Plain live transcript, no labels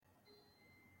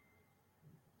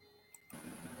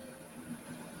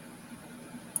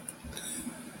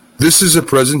This is a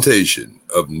presentation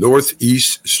of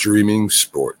Northeast Streaming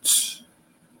Sports.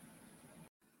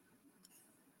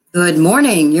 Good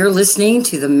morning. You're listening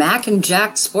to the Mac and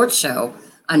Jack Sports Show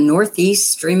on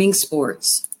Northeast Streaming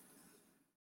Sports.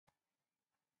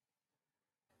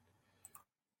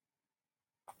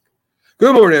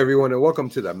 Good morning, everyone, and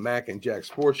welcome to the Mac and Jack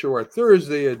Sports Show, our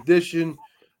Thursday edition.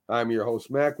 I'm your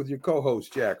host, Mac, with your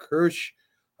co-host, Jack Hirsch,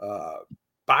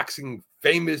 boxing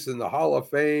famous in the Hall of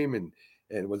Fame and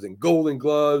was in Golden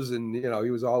Gloves, and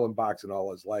he was all in boxing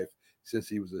all his life since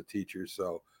he was a teacher.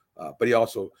 So, but he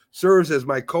also serves as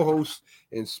my co-host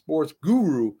and sports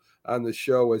guru on the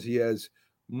show, as he has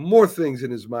more things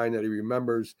in his mind that he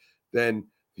remembers than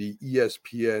the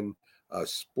ESPN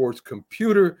sports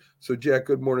computer. So, Jack,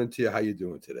 good morning to you. How you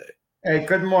doing today? Hey,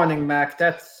 good morning, Mac.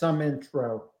 That's some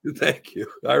intro. Thank you.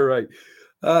 All right.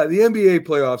 The NBA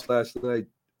playoffs last night,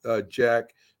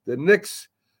 Jack. The Knicks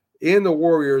and the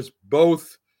Warriors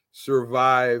both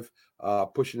survive,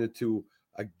 pushing it to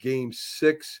a game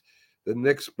 6. The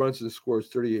Knicks, Brunson scores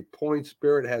 38 points.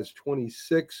 Barrett has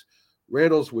 26.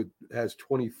 Randall's has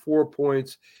 24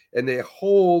 points. And they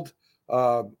hold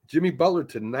Jimmy Butler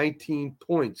to 19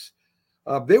 points.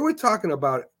 They were talking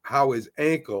about how his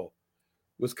ankle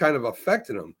was kind of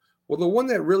affecting him. Well, the one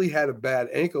that really had a bad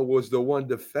ankle was the one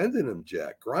defending him,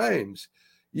 Jack. Grimes,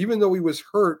 even though he was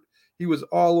hurt, he was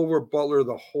all over Butler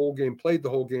the whole game, played the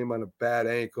whole game on a bad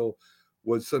ankle,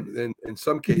 in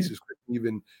some cases couldn't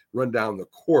even run down the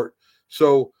court.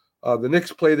 So the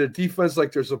Knicks play their defense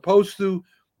like they're supposed to.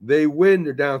 They win.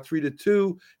 They're down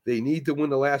 3-2. They need to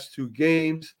win the last 2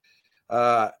 games.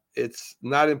 It's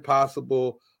not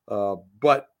impossible,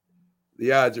 but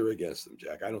the odds are against them,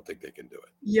 Jack. I don't think they can do it.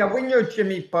 Yeah, we knew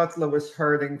Jimmy Butler was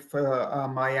hurting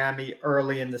for Miami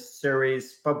early in the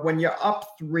series, but when you're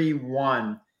up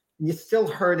 3-1, you're still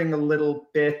hurting a little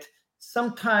bit.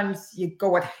 Sometimes you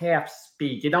go at half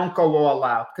speed. You don't go all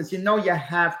out because you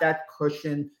have that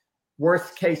cushion.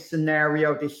 Worst case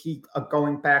scenario, the Heat are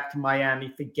going back to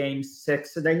Miami for game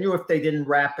 6. So they knew if they didn't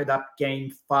wrap it up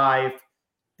game 5,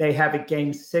 they have a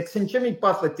game 6. And Jimmy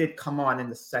Butler did come on in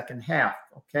the second half,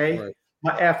 okay?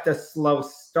 Right. After slow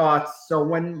starts. So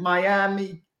when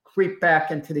Miami creeped back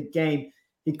into the game,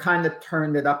 he kind of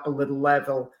turned it up a little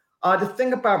level. The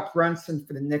thing about Brunson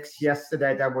for the Knicks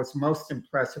yesterday that was most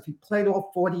impressive, he played all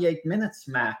 48 minutes,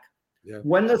 Mac. Yeah.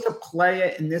 When does a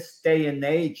player in this day and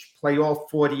age play all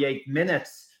 48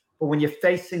 minutes? But when you're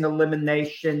facing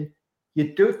elimination,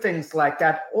 you do things like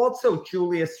that. Also,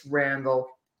 Julius Randle,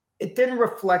 it didn't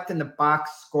reflect in the box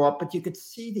score, but you could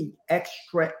see the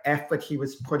extra effort he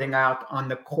was putting out on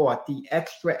the court, the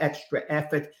extra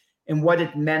effort and what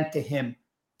it meant to him.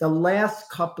 The last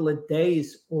couple of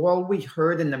days, all we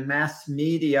heard in the mass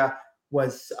media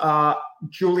was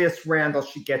Julius Randle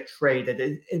should get traded.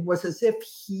 It was as if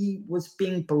he was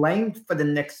being blamed for the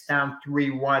Knicks down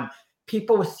 3-1.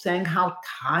 People were saying how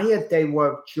tired they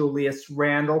were of Julius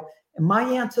Randle. And my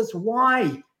answer is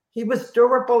why? He was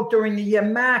durable during the year.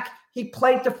 Mac, he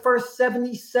played the first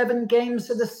 77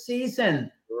 games of the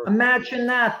season. Sure. Imagine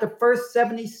that, the first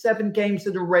 77 games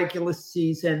of the regular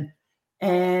season.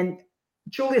 And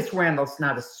Julius Randle's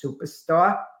not a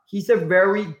superstar. He's a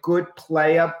very good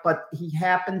player, but he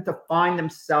happened to find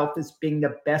himself as being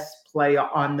the best player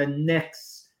on the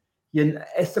Knicks.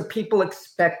 So people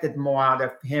expected more out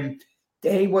of him.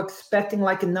 They were expecting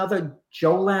like another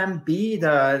Joel Embiid,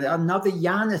 another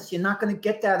Giannis. You're not going to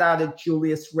get that out of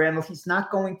Julius Randle. He's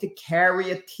not going to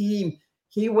carry a team.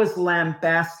 He was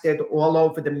lambasted all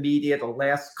over the media the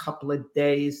last couple of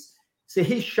days. So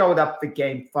he showed up for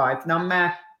game 5. Now,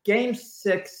 Mac, game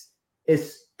 6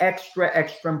 is extra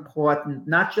important,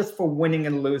 not just for winning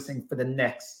and losing for the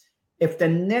Knicks. If the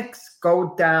Knicks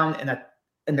go down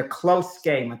in a close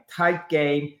game, a tight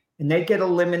game, and they get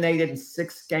eliminated in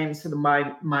 6 games to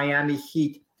the Miami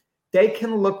Heat, they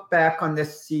can look back on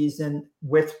this season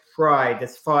with pride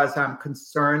as far as I'm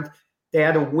concerned. They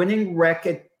had a winning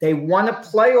record. They won a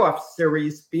playoff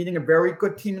series, beating a very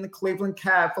good team in the Cleveland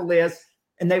Cavaliers,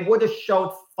 and they would have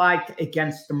showed fight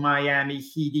against the Miami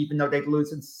Heat, even though they'd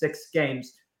lose in 6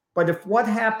 games. But if what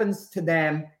happens to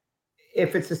them,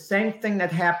 if it's the same thing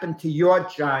that happened to your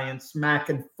Giants, Mac,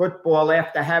 in football,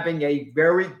 after having a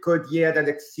very good year that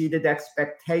exceeded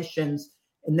expectations,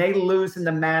 and they lose in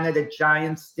the manner the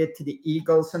Giants did to the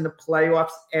Eagles in the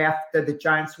playoffs after the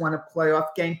Giants won a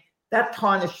playoff game, that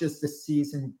tarnishes the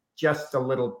season just a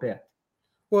little bit.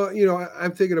 Well,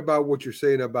 I'm thinking about what you're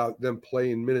saying about them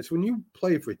playing minutes. When you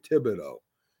play for Thibodeau,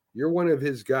 you're one of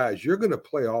his guys. You're going to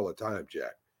play all the time,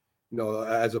 Jack,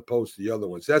 as opposed to the other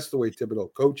ones. That's the way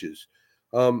Thibodeau coaches.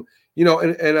 And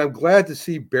I'm glad to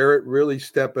see Barrett really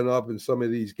stepping up in some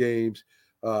of these games.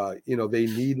 They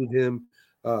needed him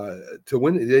to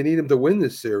win. They need him to win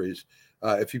this series.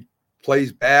 If he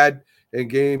plays bad in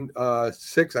game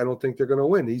 6, I don't think they're going to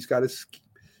win. He's got to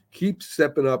keep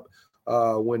stepping up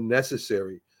when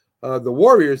necessary. The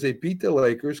Warriors, they beat the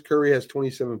Lakers. Curry has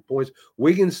 27 points.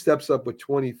 Wiggins steps up with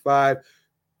 25.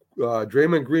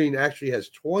 Draymond Green actually has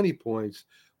 20 points.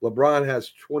 LeBron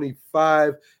has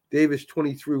 25. Davis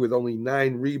 23 with only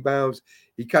 9 rebounds.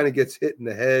 He kind of gets hit in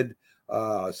the head.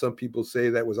 Some people say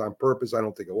that was on purpose. I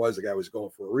don't think it was. The guy was going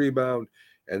for a rebound,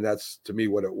 and that's, to me,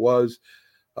 what it was.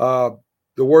 The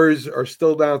Warriors are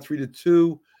still down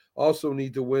 3-2. Also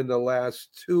need to win the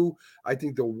last 2. I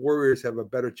think the Warriors have a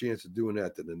better chance of doing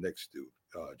that than the Knicks do,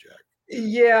 Jack.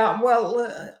 Yeah,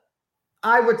 well,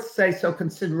 I would say so,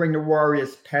 considering the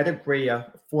Warriors' pedigree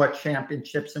of 4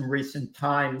 championships in recent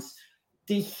times.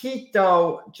 The Heat,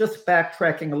 though, just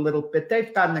backtracking a little bit,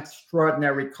 they've got an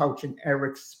extraordinary coach in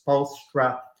Eric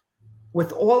Spoelstra.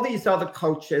 With all these other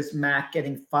coaches, Matt,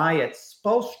 getting fired,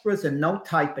 Spoelstra's in no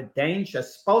type of danger.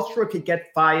 Spoelstra could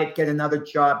get fired, get another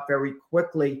job very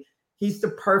quickly. He's the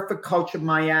perfect coach of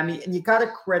Miami, and you got to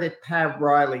credit Pat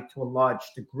Riley to a large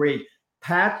degree.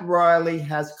 Pat Riley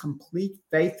has complete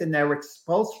faith in Eric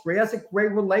Spoelstra. He has a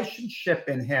great relationship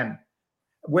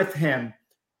with him.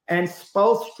 And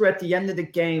Spoelstra, at the end of the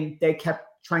game, they kept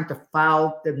trying to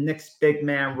foul the Knicks big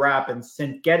man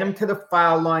Robinson, get him to the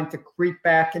foul line to creep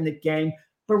back in the game.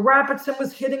 But Robinson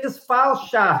was hitting his foul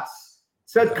shots.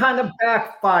 So it kind of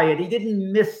backfired. He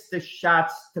didn't miss the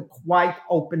shots to quite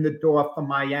open the door for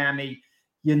Miami,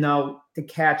 to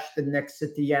catch the Knicks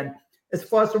at the end. As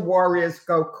far as the Warriors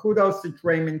go, kudos to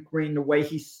Draymond Green, the way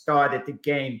he started the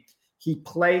game. He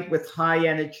played with high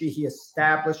energy. He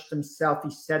established himself.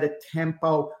 He set a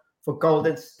tempo for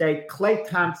Golden State. Klay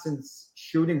Thompson's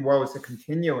shooting woes are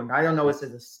continuing. I don't know, is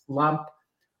it a slump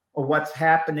or what's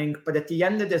happening? But at the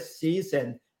end of this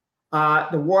season,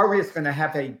 the Warriors are going to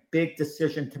have a big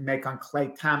decision to make on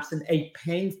Klay Thompson, a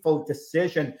painful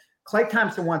decision. Klay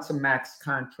Thompson wants a max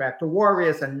contract. The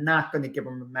Warriors are not going to give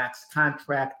him a max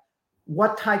contract.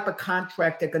 What type of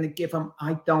contract they're going to give him,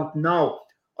 I don't know.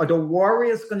 Are the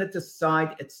Warriors going to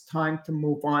decide it's time to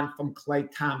move on from Klay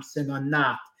Thompson or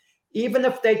not? Even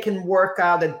if they can work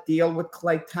out a deal with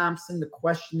Klay Thompson, the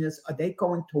question is, are they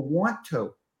going to want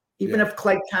to? Even if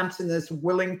Klay Thompson is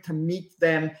willing to meet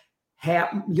them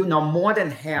more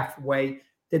than halfway,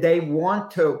 do they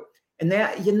want to? And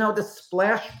that, the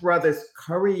Splash Brothers,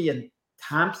 Curry and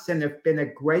Thompson, have been a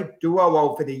great duo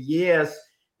over the years.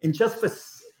 And just for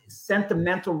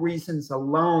sentimental reasons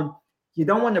alone, you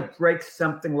don't want to break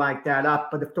something like that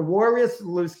up. But if the Warriors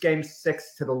lose game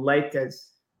 6 to the Lakers,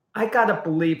 I got to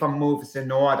believe a move is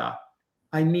in order.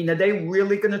 I mean, are they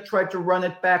really going to try to run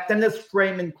it back? Then there's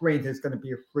Draymond Green, who's going to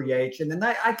be a free agent. And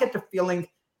I get the feeling,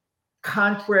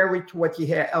 contrary to what you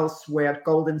hear elsewhere,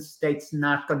 Golden State's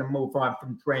not going to move on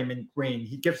from Draymond Green.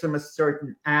 He gives them a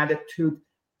certain attitude,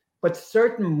 but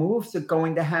certain moves are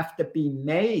going to have to be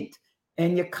made.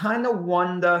 And you kind of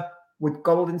wonder, would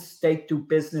Golden State do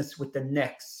business with the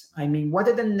Knicks? I mean, what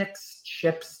are the Knicks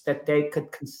chips that they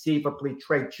could conceivably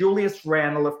trade? Julius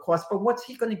Randle, of course, but what's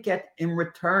he going to get in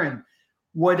return?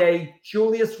 Would a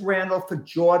Julius Randle for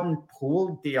Jordan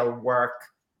Poole deal work?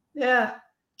 Yeah,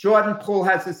 Jordan Poole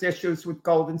has his issues with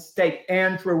Golden State.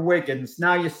 Andrew Wiggins,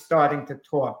 now you're starting to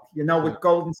talk. Would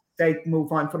Golden State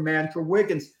move on from Andrew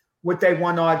Wiggins? Would they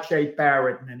want R.J.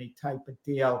 Barrett in any type of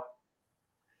deal?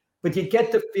 But you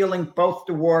get the feeling both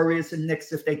the Warriors and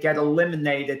Knicks, if they get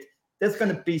eliminated, there's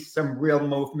going to be some real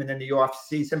movement in the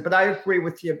offseason. But I agree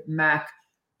with you, Mac.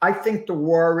 I think the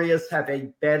Warriors have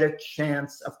a better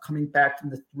chance of coming back from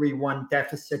the 3-1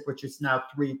 deficit, which is now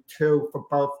 3-2 for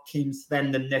both teams,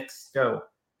 than the Knicks do.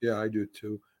 Yeah, I do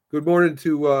too. Good morning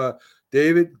to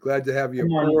David. Glad to have you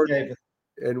aboard. David.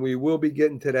 And we will be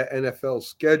getting to that NFL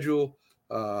schedule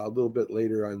a little bit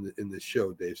later on in the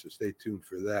show, Dave, so stay tuned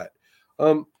for that.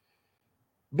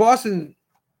 Boston's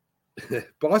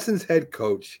head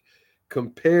coach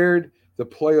compared the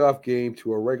playoff game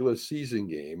to a regular season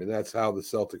game, and that's how the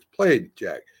Celtics played,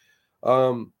 Jack.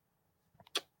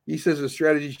 He says the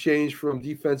strategy changed from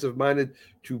defensive-minded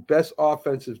to best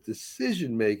offensive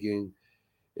decision-making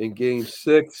in Game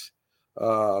 6.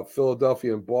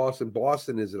 Philadelphia and Boston.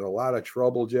 Boston is in a lot of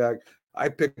trouble, Jack. I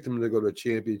picked them to go to a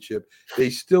championship. They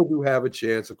still do have a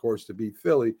chance, of course, to beat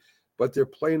Philly, but they're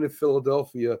playing in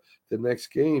Philadelphia the next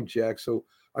game, Jack. So,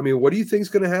 I mean, what do you think is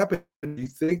going to happen? Do you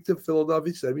think the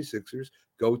Philadelphia 76ers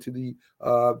go to the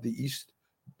East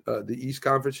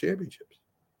Conference Championships?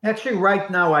 Actually,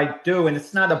 right now I do, and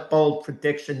it's not a bold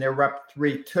prediction. They're up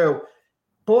 3-2.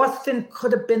 Boston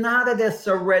could have been out of this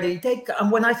already.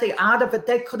 When I say out of it,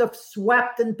 they could have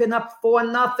swept and been up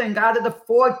 4-0. Out of the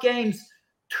 4 games,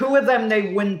 2 of them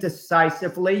they win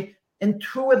decisively, and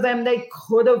 2 of them they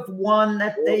could have won.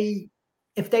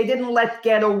 If they didn't let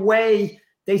get away,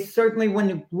 they certainly were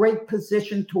in a great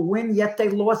position to win. Yet they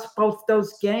lost both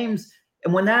those games.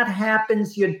 And when that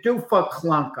happens, you're due for a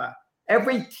clunker.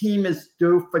 Every team is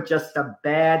due for just a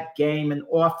bad game, an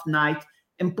off night.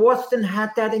 And Boston had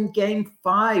that in Game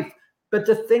 5. But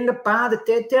the thing about it,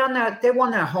 they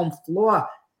won their home floor.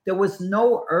 There was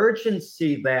no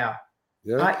urgency there.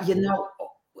 Yeah.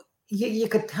 You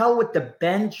could tell with the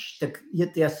bench,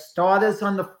 their starters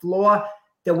on the floor,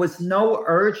 there was no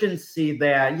urgency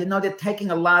there. They're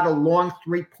taking a lot of long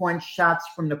 3-point shots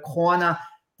from the corner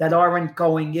that aren't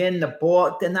going in.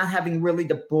 They're not having really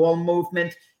the ball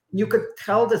movement. You could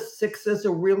tell the Sixers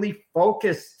are really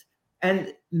focused.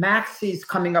 And Maxi's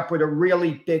coming up with a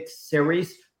really big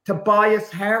series.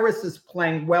 Tobias Harris is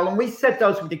playing well. And we said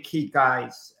those were the key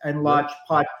guys in large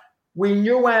part. We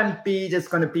knew Embiid is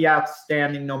going to be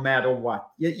outstanding no matter what.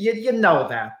 You know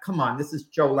that. Come on, this is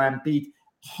Joel Embiid.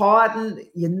 Harden,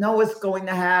 is going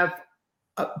to have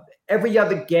every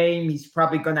other game. He's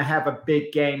probably going to have a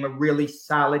big game, a really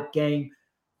solid game.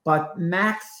 But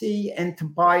Maxey and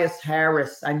Tobias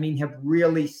Harris, have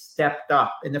really stepped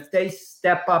up. And if they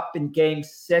step up in Game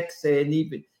 6,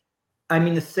 the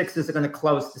Sixers are going to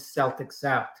close the Celtics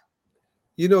out.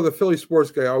 The Philly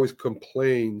sports guy always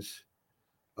complains,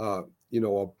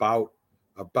 about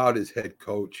his head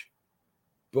coach.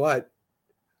 But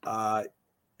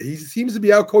he seems to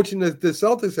be out coaching the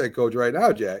Celtics head coach right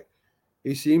now, Jack.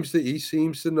 He seems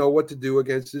to know what to do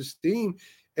against his team.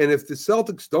 And if the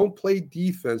Celtics don't play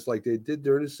defense like they did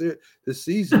during the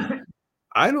season,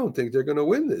 I don't think they're going to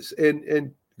win this.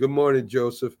 And good morning,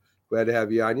 Joseph. Glad to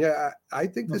have you on. Yeah, I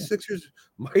think the Sixers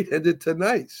might end it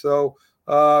tonight. So,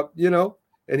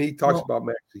 and he talks about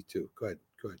Maxey too. Go ahead,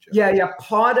 Jeff. Yeah.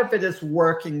 Part of it is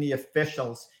working the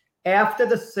officials. After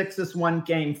the Sixers won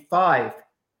Game 5,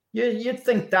 you'd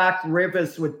think Doc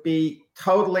Rivers would be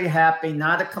totally happy,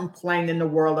 not a complaint in the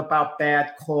world about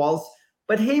bad calls.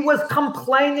 But he was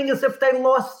complaining as if they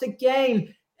lost the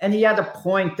game. And he had a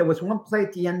point. There was one play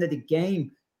at the end of the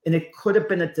game, and it could have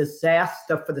been a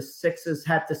disaster for the Sixers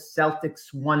had the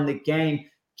Celtics won the game.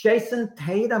 Jason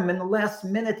Tatum, in the last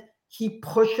minute, he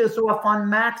pushes off on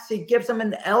Maxey, gives him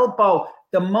an elbow.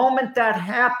 The moment that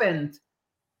happened,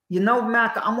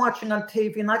 Mac, I'm watching on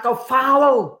TV, and I go,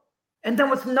 foul. And there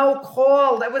was no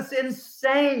call. That was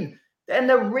insane. And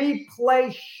the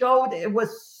replay showed it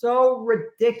was so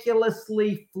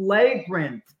ridiculously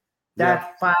flagrant,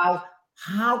 that foul.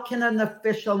 How can an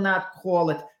official not call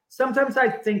it? Sometimes I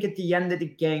think at the end of the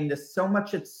game, there's so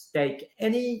much at stake.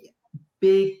 Any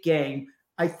big game,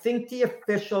 I think the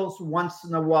officials, once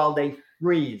in a while, they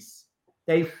freeze.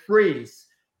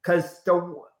 Because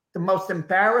the most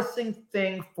embarrassing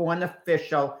thing for an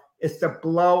official is to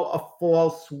blow a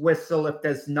false whistle if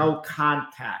there's no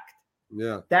contact.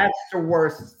 Yeah, that's the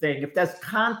worst thing. If there's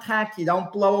contact, you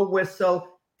don't blow a whistle.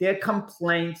 There are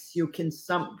complaints. You can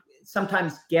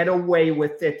sometimes get away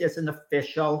with it as an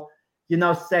official.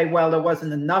 Say, well, there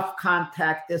wasn't enough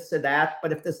contact, this or that.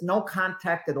 But if there's no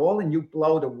contact at all and you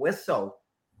blow the whistle,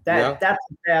 that's a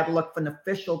bad look for an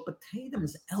official. But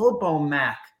Tatum's elbow,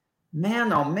 Mac,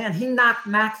 man, oh man, he knocked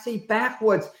Maxey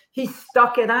backwards. He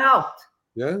stuck it out.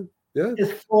 Yeah.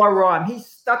 His forearm. He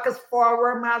stuck his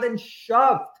forearm out and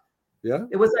shoved. Yeah.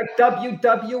 It was like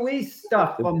WWE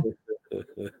stuff.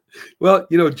 Well,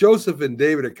 Joseph and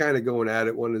David are kind of going at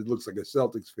it. One that looks like a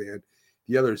Celtics fan,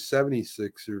 the other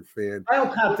 76er fan. I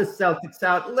don't count the Celtics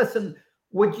out. Listen,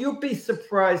 would you be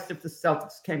surprised if the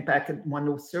Celtics came back and won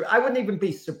the series? I wouldn't even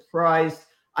be surprised.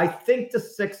 I think the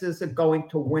Sixers are going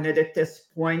to win it at this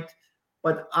point,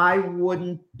 but I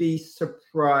wouldn't be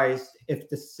surprised if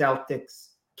the Celtics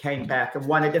came back and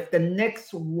won it. If the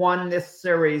Knicks won this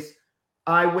series,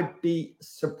 I would be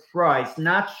surprised,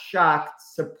 not shocked,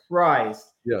 surprised.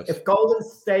 Yes. If Golden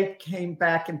State came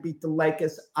back and beat the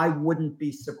Lakers, I wouldn't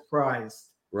be surprised.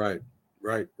 Right.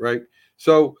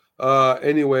 So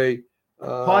anyway.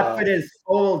 Hartford is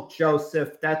old,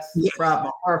 Joseph. That's the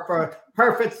problem.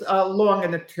 Hartford's long in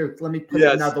the tooth. Let me put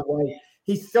it another way.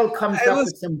 He still comes up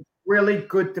with some really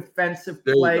good defensive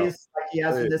plays like he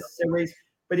has in this series,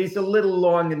 but he's a little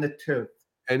long in the tooth.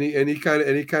 And he kind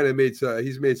of made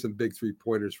he's made some big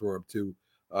 3-pointers for him too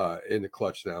in the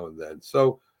clutch now and then.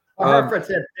 So Hartford's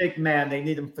a big man. They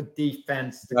need him for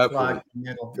defense to clog the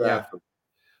middle.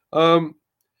 Definitely.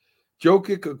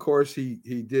 Jokic, of course,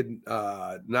 he did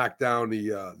knock down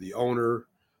the owner,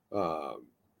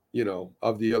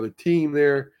 of the other team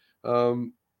there.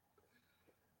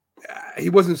 he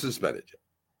wasn't suspended yet.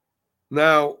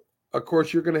 Now, of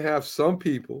course, you're going to have some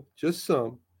people, just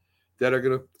some, that are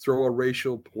going to throw a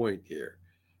racial point here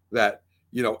that,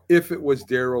 if it was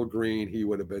Darryl Green, he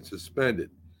would have been suspended.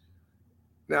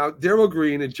 Now, Darryl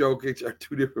Green and Jokic are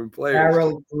two different players.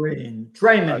 Draymond Green.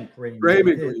 Draymond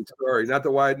Green, sorry, not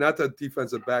the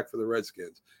defensive back for the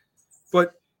Redskins.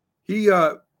 But he's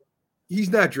not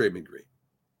Draymond Green.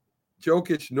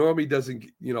 Jokic normally doesn't,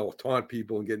 taunt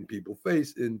people and get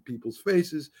in people's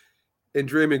faces, and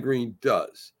Draymond Green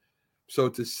does. So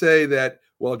to say that,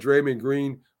 well, Draymond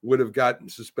Green would have gotten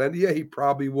suspended, yeah, he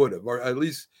probably would have, or at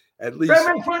least.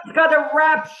 Draymond Green's got a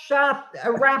rap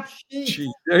sheet.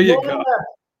 There you go.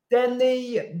 Then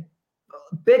the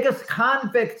biggest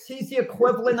convicts, he's the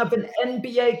equivalent of an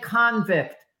NBA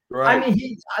convict. Right. I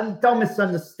mean, don't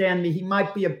misunderstand me. He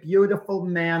might be a beautiful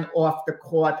man off the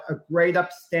court, a great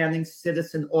upstanding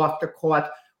citizen off the court.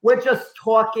 We're just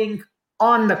talking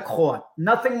on the court,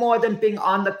 nothing more than being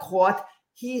on the court.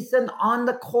 He's an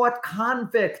on-the-court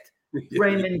convict,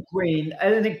 Draymond Green.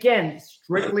 And again,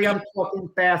 strictly I'm talking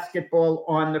basketball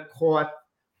on the court.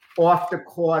 Off the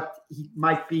court, he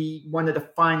might be one of the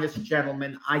finest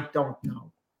gentlemen. I don't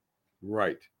know.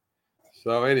 Right.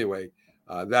 So anyway,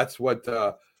 that's what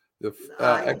the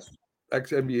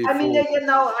ex-NBA.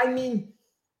 I mean,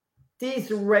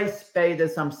 these race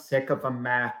baiters, I'm sick of them,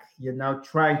 Mac.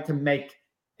 Trying to make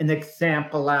an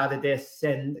example out of this.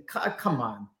 And come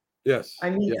on. Yes.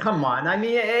 Come on.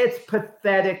 It's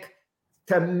pathetic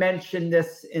to mention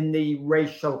this in the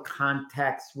racial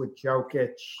context with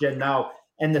Jokic,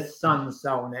 and the Sun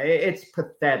Zone. It's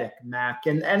pathetic, Mac.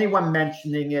 And anyone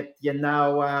mentioning it,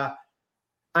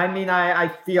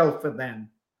 I feel for them.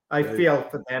 I feel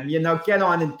for them. Get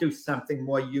on and do something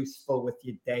more useful with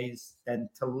your days than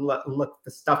to look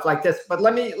for stuff like this. But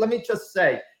let me just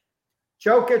say,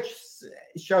 Jokic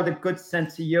showed a good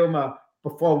sense of humor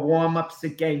before warm-ups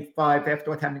at Game 5. After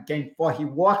what happened in Game 4, he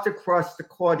walked across the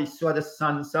court. He saw the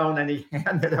Sun Zone, and he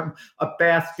handed him a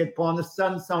basketball. And the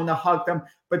Sun Zone hugged him.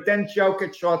 But then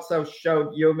Jokic also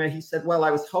showed humor. He said, well, I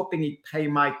was hoping he'd pay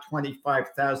my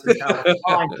 $25,000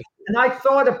 fine. And I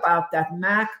thought about that,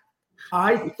 Mac.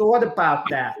 I thought about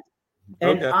that.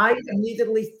 And I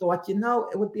immediately thought,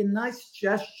 it would be a nice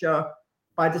gesture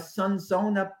by the Sun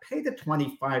Zone to pay the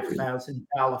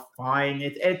 $25,000 fine.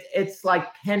 It's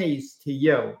like pennies to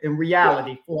you in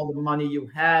reality for all the money you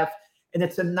have. And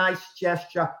it's a nice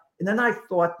gesture. And then I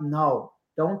thought, no,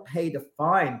 don't pay the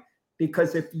fine.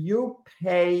 Because if you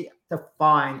pay the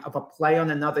fine of a play on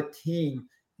another team,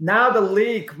 now the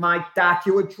league might dock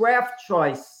you a draft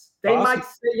choice. They might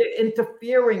say you're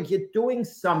interfering, you're doing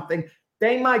something.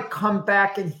 They might come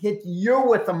back and hit you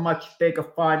with a much bigger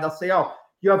fine. They'll say, oh,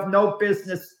 you have no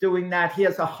business doing that.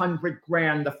 Here's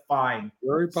 $100,000 to fine.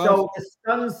 So the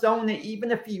Sun Zone,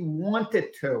 even if he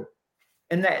wanted to,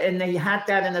 and he had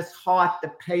that in his heart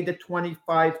to pay the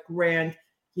 $25,000,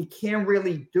 he can't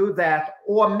really do that.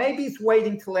 Or maybe he's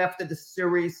waiting till after the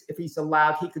series. If he's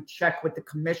allowed, he could check with the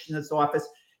commissioner's office.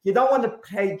 You don't want to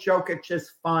pay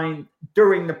Jokic's fine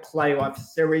during the playoff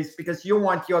series because you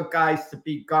want your guys to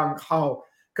be gung-ho.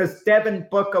 Because Devin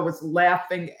Booker was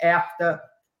laughing after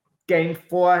Game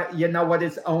 4. You know what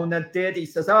his owner did? He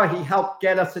says, oh, he helped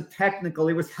get us a technical.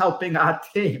 He was helping our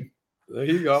team. There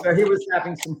you go. So he was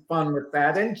having some fun with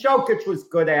that. And Jokic was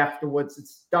good afterwards.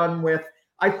 It's done with.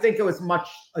 I think it was much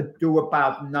ado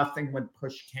about nothing when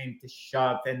push came to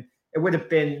shove. And it would have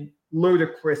been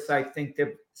ludicrous, I think,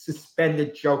 to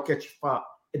suspended Jokic for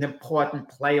an important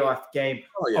playoff game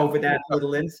over that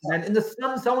little incident. And the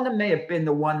Suns owner may have been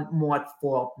the one more at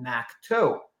fault, Mac,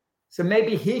 too. So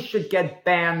maybe he should get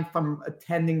banned from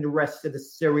attending the rest of the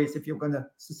series if you're going to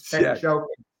suspend Jokic.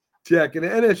 Jack, in the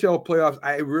NHL playoffs,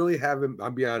 I really haven't, I'll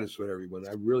be honest with everyone,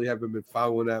 I really haven't been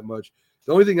following that much.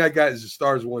 The only thing I got is the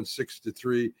Stars won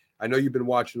 6-3. I know you've been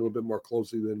watching a little bit more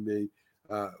closely than me.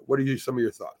 What are some of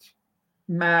your thoughts?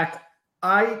 Mac,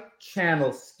 I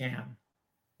channel scan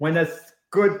when there's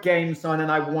good games on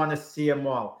and I want to see them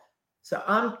all. So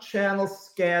I'm channel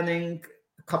scanning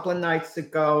a couple of nights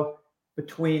ago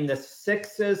between the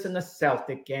Sixers and the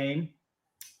Celtic game,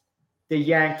 the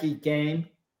Yankee game,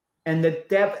 and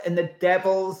the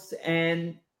Devils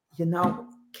and,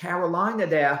 Carolina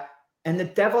there. And the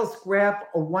Devils grab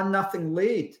a 1-0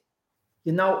 lead,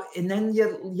 and then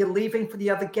you're leaving for the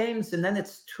other games, and then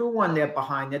it's 2-1 they're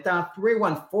behind. They're down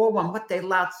 3-1, 4-1. What, they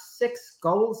allowed 6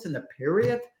 goals in the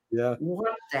period? Yeah.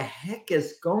 What the heck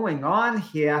is going on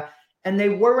here? And they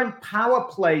weren't power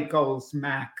play goals,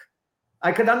 Mac.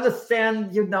 I could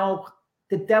understand,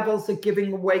 the Devils are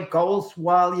giving away goals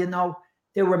while,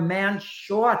 they were man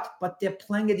short, but they're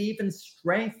playing at even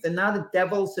strength. And now the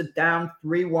Devils are down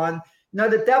 3-1. No,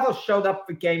 the Devils showed up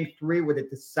for game 3 with a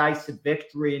decisive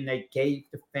victory, and they gave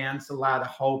the fans a lot of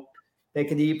hope they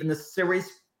could even the series.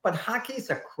 But hockey's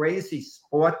a crazy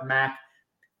sport, Mac.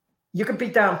 You could be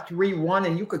down 3-1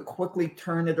 and you could quickly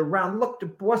turn it around. Look, the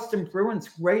Boston Bruins'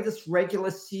 greatest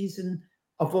regular season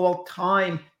of all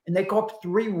time, and they go up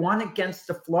 3-1 against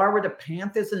the Florida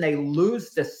Panthers, and they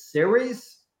lose the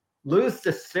series.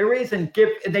 And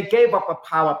they gave up a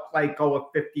power play goal of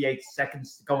 58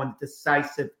 seconds to go in a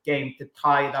decisive game to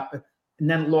tie it up, and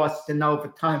then lost in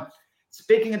overtime.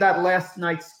 Speaking of that last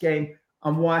night's game,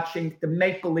 I'm watching the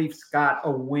Maple Leafs got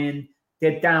a win.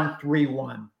 They're down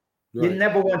 3-1. Right. You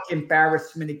never want the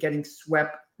embarrassment of getting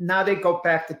swept. Now they go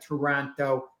back to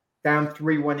Toronto, down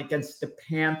 3-1 against the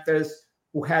Panthers,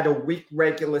 who had a weak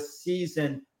regular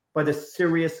season, but are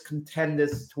serious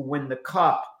contenders to win the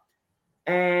cup.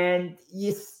 And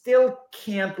you still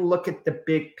can't look at the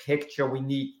big picture. We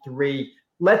need 3.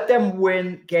 Let them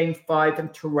win game 5 in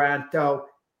Toronto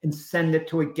and send it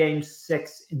to a game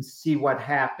 6 and see what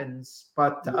happens.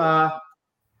 But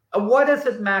what is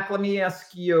it, Mac? Let me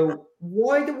ask you,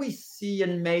 why do we see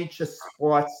in major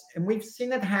sports, and we've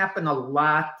seen it happen a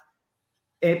lot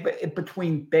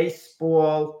between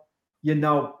baseball,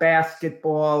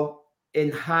 basketball,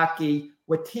 and hockey,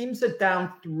 where teams are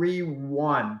down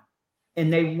 3-1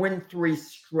 and they win 3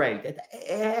 straight.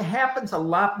 It happens a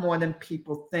lot more than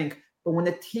people think. But when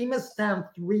a team is down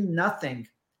 3-0,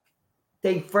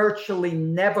 they virtually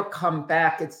never come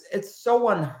back. It's so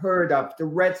unheard of. The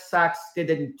Red Sox did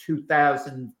it in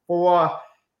 2004,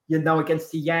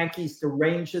 against the Yankees. The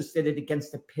Rangers did it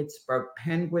against the Pittsburgh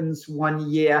Penguins one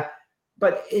year.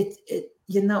 But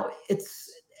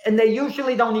and they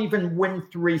usually don't even win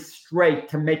 3 straight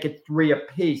to make it 3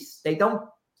 apiece. They don't,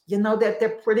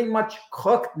 they're pretty much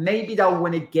cooked. Maybe they'll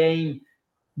win a game,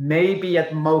 maybe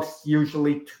at most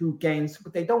usually 2 games,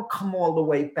 but they don't come all the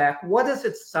way back. What is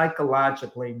it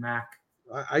psychologically, Mac?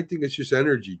 I think it's just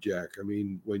energy, Jack. I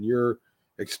mean, when you're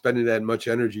expending that much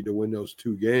energy to win those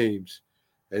 2 games,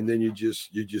 and then you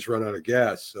just run out of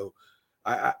gas. So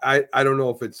I don't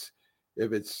know if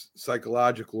it's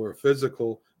psychological or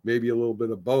physical, maybe a little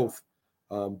bit of both.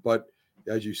 But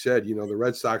as you said, the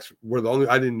Red Sox were the only,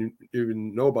 I didn't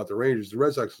even know about the Rangers. The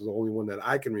Red Sox was the only one that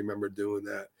I can remember doing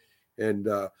that. And,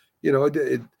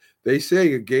 they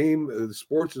say a game,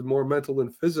 sports is more mental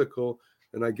than physical.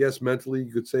 And I guess mentally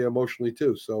you could say emotionally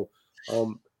too. So,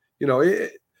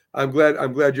 I'm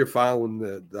glad you're following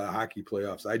the hockey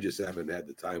playoffs. I just haven't had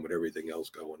the time with everything else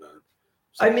going on.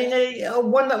 So. I mean,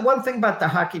 one thing about the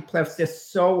hockey playoffs, they're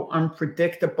so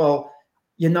unpredictable.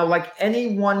 Like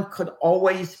anyone could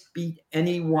always beat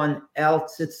anyone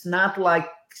else. It's not like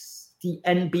the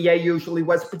NBA usually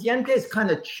was, but the NBA has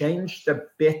kind of changed a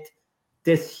bit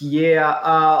this year.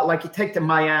 Like you take the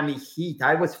Miami Heat.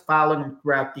 I was following them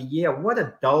throughout the year. What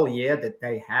a dull year that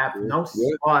they have. No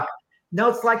spark. No,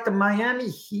 it's like the Miami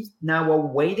Heat now are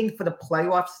waiting for the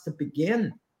playoffs to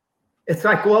begin. It's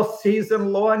like all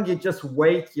season long, you just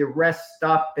wait, you rest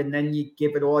up, and then you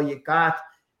give it all you got.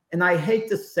 And I hate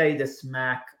to say this,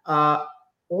 Mac, all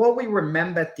we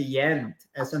remember at the end,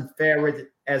 as unfair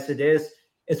as it is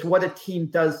what a team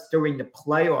does during the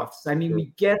playoffs. I mean,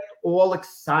 we get all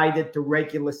excited the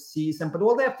regular season, but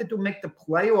all they have to do make the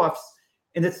playoffs,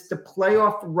 and it's the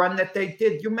playoff run that they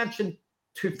did. You mentioned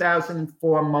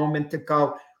 2004 a moment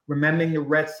ago, remembering the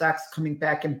Red Sox coming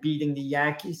back and beating the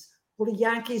Yankees. Well, the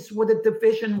Yankees were the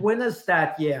division winners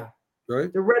that year.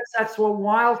 Right. The Red Sox were a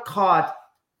wild card.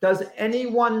 Does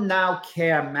anyone now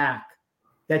care, Mac,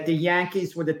 that the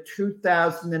Yankees were the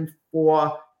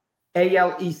 2004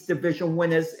 AL East division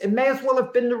winners? It may as well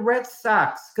have been the Red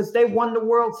Sox because they won the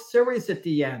World Series at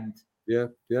the end. Yeah,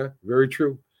 very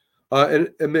true.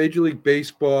 And Major League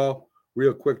Baseball,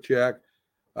 real quick, Jack,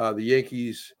 the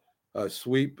Yankees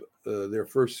sweep their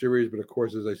first series, but of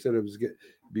course, as I said, it was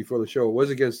before the show, it was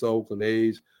against the Oakland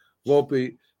A's.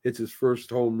 Volpe hits his first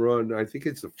home run. I think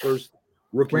it's the first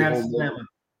rookie home run.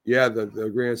 Yeah, the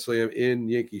Grand Slam in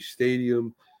Yankee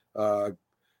Stadium.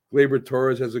 Gleyber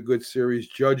Torres has a good series.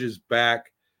 Judge is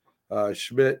back.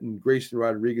 Schmidt and Grayson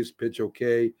Rodriguez pitch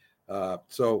okay.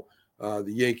 So the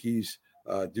Yankees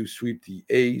do sweep the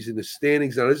A's in the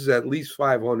standings. Now, this is at least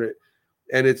 500.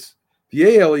 And it's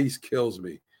the AL East kills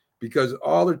me because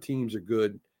all their teams are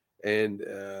good. And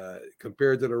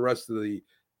compared to the rest of the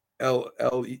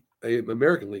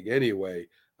American League anyway,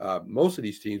 most of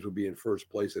these teams would be in first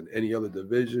place in any other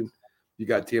division. You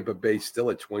got Tampa Bay still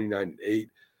at 29-8,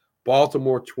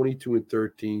 Baltimore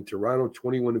 22-13, Toronto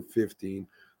 21-15,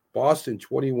 Boston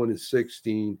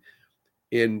 21-16,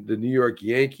 and the New York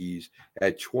Yankees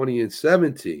at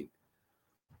 20-17.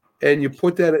 and you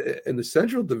put that in the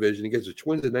Central Division against the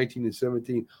Twins in 19 and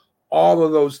 17, all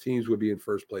of those teams would be in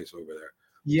first place over there.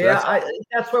 Yeah,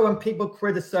 that's why when people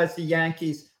criticize the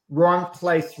Yankees, wrong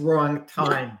place, wrong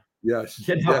time. Yes.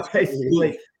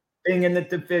 Basically being in the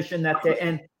division that they're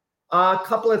in. A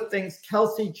couple of things.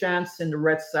 Kelsey Johnson, the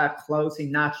Red Sox close, he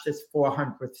notched his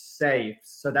 400th save.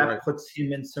 So that puts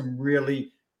him in some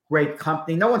really great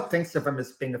company. No one thinks of him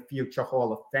as being a future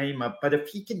Hall of Famer, but if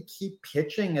he can keep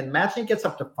pitching, and imagine he gets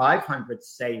up to 500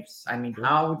 saves. I mean,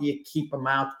 how do you keep him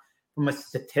out from a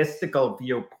statistical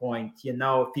viewpoint?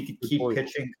 If he could keep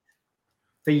pitching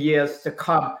for years to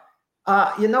come.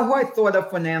 You know who I thought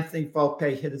of when Anthony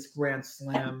Volpe hit his Grand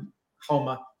Slam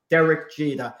homer? Derek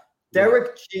Jeter.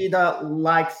 Derek Jeter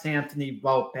likes Anthony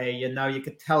Volpe. You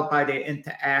could tell by their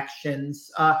interactions.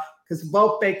 Because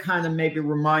Volpe kind of maybe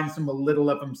reminds him a little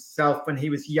of himself when he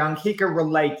was young. He could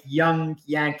relate. Young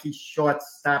Yankee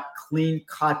shortstop, clean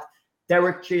cut.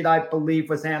 Derek Jeter, I believe,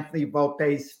 was Anthony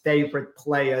Volpe's favorite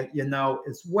player,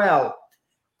 as well.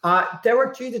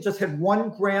 Derek Jeter just had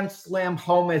one Grand Slam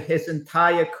homer his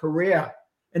entire career,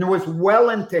 and it was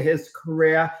well into his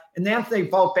career. And Anthony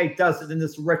Volpe does it in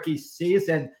this rookie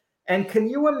season. And can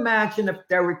you imagine if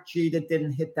Derek Jeter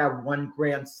didn't hit that one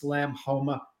Grand Slam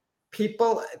homer?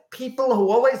 People who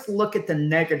always look at the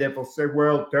negative will say,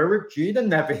 well, Derek Jeter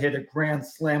never hit a Grand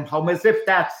Slam homer, as if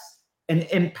that's an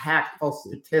impactful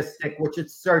statistic, which it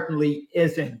certainly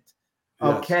isn't.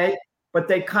 Okay. Yes. But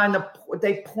they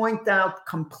point out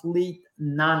complete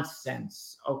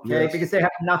nonsense. Okay. Yes. Because they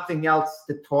have nothing else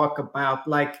to talk about.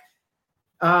 Like,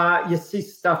 you see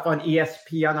stuff on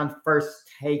ESPN on First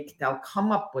Take. They'll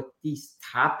come up with these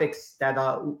topics that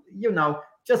are,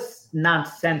 just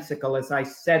nonsensical, as I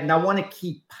said. And I want to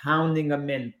keep pounding them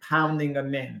in.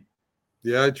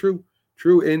 Yeah, true.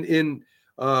 In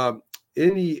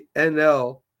the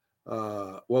NL,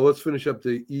 well, let's finish up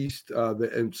the East.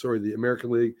 The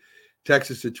American League.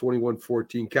 Texas at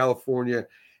 21-14, California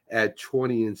at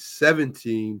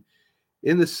 20-17.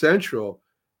 In the Central,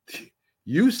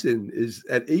 Houston is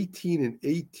at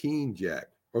 18-18, Jack.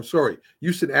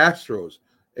 Houston Astros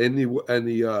in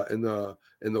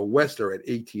the West are at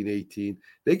 18-18.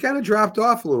 They kind of dropped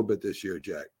off a little bit this year,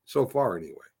 Jack, so far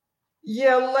anyway.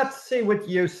 Yeah, let's see with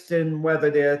Houston,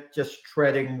 whether they're just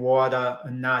treading water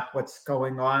or not, what's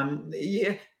going on.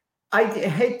 Yeah, I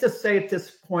hate to say at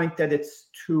this point that it's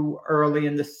too early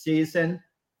in the season,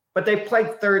 but they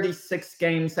played 36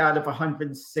 games out of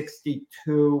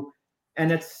 162.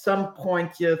 And at some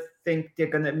point, you think they're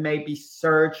going to maybe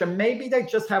surge, or maybe they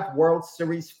just have World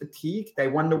Series fatigue. They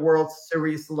won the World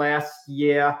Series last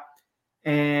year,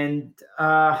 and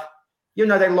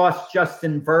they lost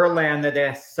Justin Verlander,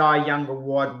 their Cy Young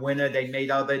Award winner. They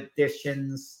made other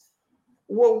additions.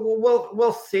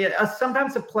 We'll see it.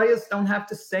 Sometimes the players don't have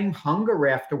the same hunger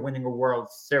after winning a World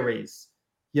Series.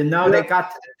 They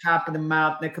got to the top of the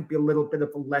mountain. It could be a little bit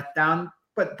of a letdown.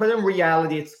 But in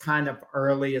reality, it's kind of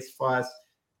early as far as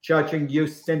judging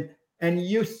Houston. And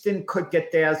Houston could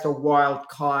get there as a wild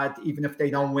card, even if they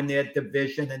don't win their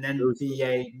division, and then be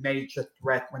a major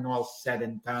threat when all's said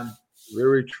and done.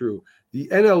 Very true. The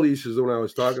NL East is the one I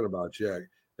was talking about, Jack.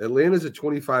 Atlanta's at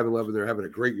 25-11. They're having a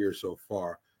great year so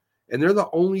far. And they're the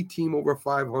only team over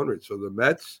 500. So the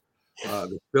Mets,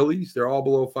 the Phillies, they're all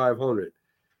below 500.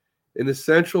 In the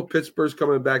Central, Pittsburgh's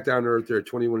coming back down to earth. They're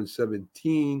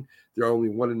 21-17. They're only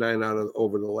 1-9 out of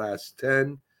over the last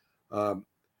 10.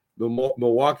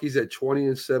 Milwaukee's at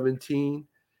 20-17.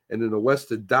 And in the West,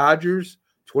 the Dodgers,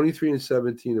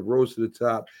 23-17, have rose to the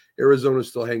top. Arizona's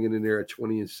still hanging in there at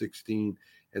 20-16.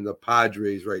 And the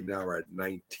Padres right now are at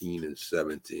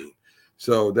 19-17.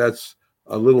 So that's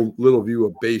a little view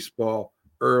of baseball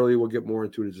early. We'll get more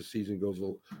into it as the season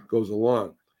goes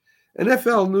along.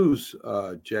 NFL news,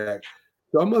 Jack.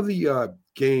 Some of the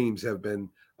games have been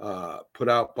put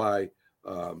out by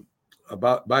the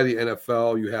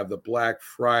NFL. You have the Black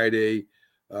Friday,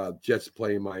 Jets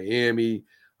playing Miami.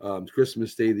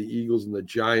 Christmas Day, the Eagles and the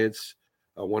Giants,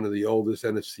 one of the oldest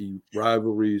NFC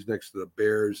rivalries next to the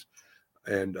Bears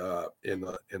and I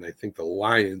think the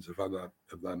Lions, if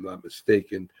I'm not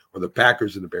mistaken, or the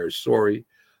Packers and the Bears. Sorry.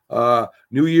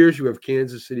 New Year's, you have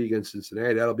Kansas City against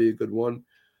Cincinnati. That'll be a good one.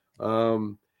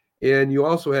 And you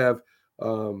also have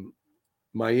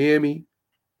Miami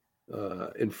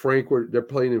and Frankfurt. They're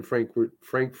playing in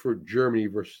Frankfurt, Germany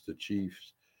versus the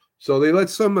Chiefs. So they let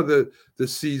some of the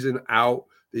season out.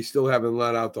 They still haven't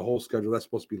let out the whole schedule. That's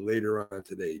supposed to be later on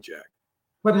today, Jack.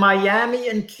 But Miami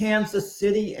and Kansas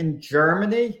City and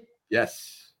Germany?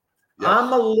 Yes.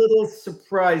 I'm a little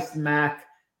surprised, Mac,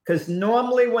 because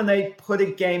normally when they put a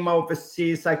game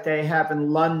overseas like they have in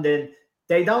London,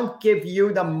 they don't give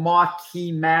you the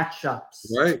marquee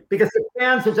matchups. Right. Because the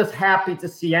fans are just happy to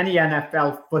see any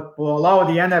NFL football. Oh,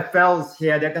 the NFL's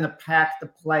here. They're going to pack the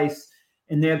place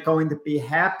and they're going to be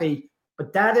happy.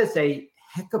 But that is a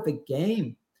heck of a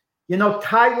game. You know,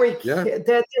 Tyreek,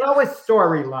 there are always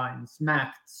storylines,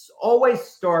 Max. Always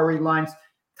storylines.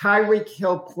 Tyreek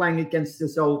Hill playing against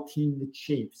his old team, the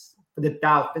Chiefs, for the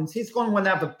Dolphins. He's going to want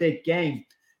to have a big game.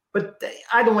 But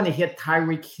I don't want to hear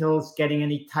Tyreek Hill's getting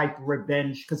any type of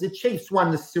revenge because the Chiefs won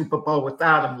the Super Bowl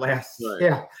without him last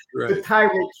year. Right. But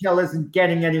Tyreek Hill isn't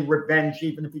getting any revenge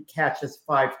even if he catches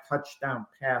 5 touchdown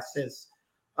passes.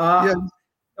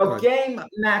 Game,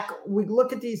 Mac, we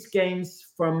look at these games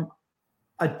from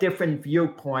a different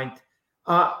viewpoint.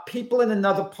 People in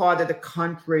another part of the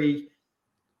country,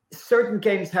 certain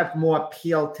games have more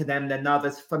appeal to them than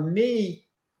others. For me,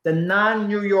 the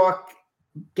non-New York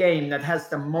game that has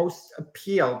the most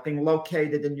appeal, being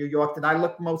located in New York, that I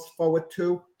look most forward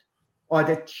to are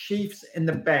the Chiefs and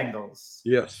the Bengals.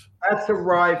 Yes. That's a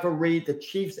rivalry. The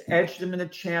Chiefs edged them in a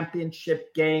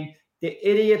championship game. The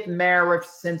idiot mayor of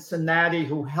Cincinnati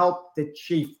who helped the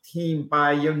Chief team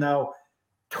by,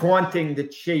 taunting the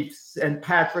Chiefs and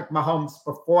Patrick Mahomes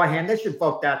beforehand. They should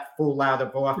vote that fool out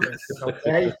of office,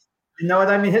 okay? You know what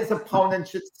I mean? His opponent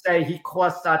should say he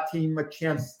cost our team a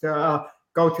chance to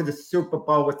go to the Super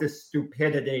Bowl with this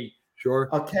stupidity. Sure.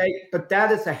 Okay, but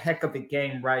that is a heck of a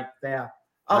game right there.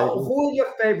 Who are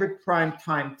your favorite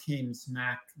primetime teams,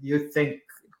 Mac? You think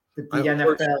that the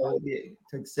NFL would be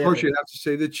to exhibit? Of course, you'd have to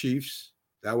say the Chiefs.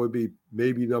 That would be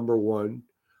maybe number one.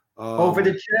 Over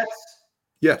the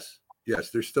Jets? Yes,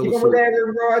 they're still even with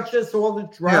Aaron Rodgers, all the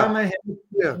drama. I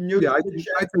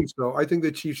think so. I think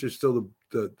the Chiefs are still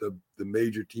the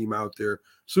major team out there.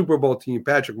 Super Bowl team,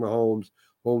 Patrick Mahomes,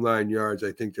 whole 9 yards.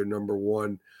 I think they're number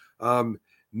one.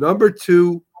 Number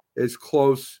two is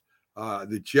close.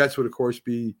 The Jets would, of course,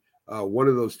 be one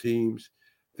of those teams.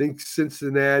 I think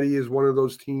Cincinnati is one of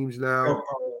those teams now.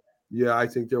 Yeah, I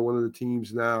think they're one of the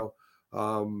teams now.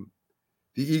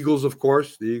 The Eagles, of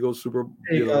course. The Eagles,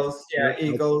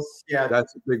 Eagles.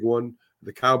 That's a big one.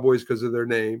 The Cowboys, because of their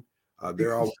name.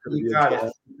 They're always going to be got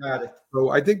it. So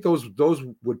I think those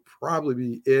would probably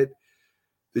be it.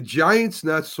 The Giants,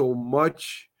 not so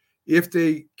much. If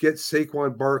they get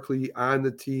Saquon Barkley on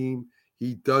the team,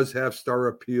 he does have star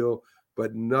appeal,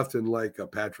 but nothing like a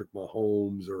Patrick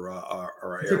Mahomes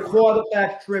or it's a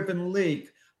quarterback-driven league.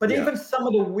 But even some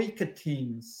of the weaker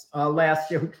teams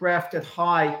last year who drafted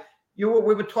high, we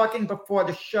were talking before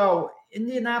the show,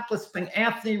 Indianapolis playing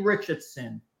Anthony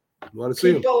Richardson. Want to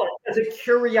see him? As a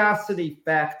curiosity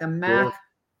factor, Mac,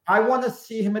 I want to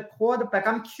see him at quarterback.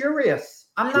 I'm curious.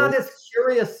 I'm not as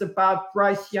curious about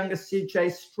Bryce Young or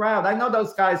CJ Stroud. I know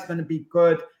those guys are going to be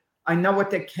good. I know what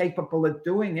they're capable of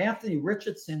doing. Anthony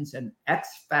Richardson's an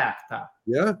X factor.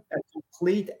 Yeah. A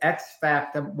complete X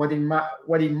factor. What he might,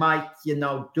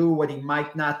 do, what he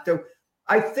might not do.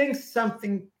 I think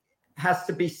something has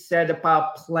to be said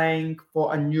about playing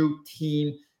for a new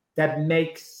team that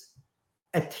makes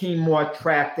a team more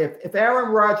attractive. If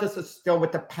Aaron Rodgers is still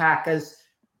with the Packers,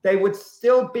 they would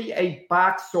still be a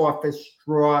box office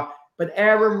draw, but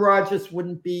Aaron Rodgers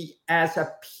wouldn't be as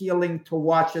appealing to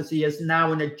watch as he is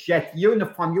now in a Jet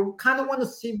uniform. You kind of want to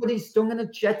see what he's doing in a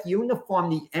Jet uniform,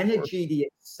 the energy, the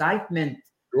excitement,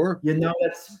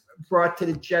 that's brought to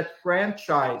the Jet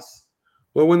franchise.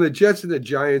 Well, when the Jets and the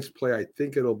Giants play, I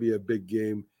think it'll be a big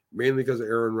game, mainly because of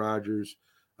Aaron Rodgers.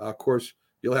 Of course,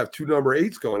 you'll have 2 number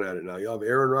 8s going at it now. You'll have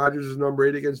Aaron Rodgers as number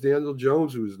 8 against Daniel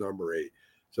Jones, who's number 8.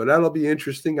 So that'll be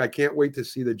interesting. I can't wait to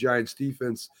see the Giants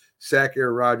defense sack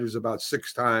Aaron Rodgers about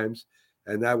 6 times,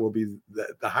 and that will be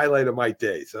the highlight of my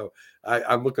day. So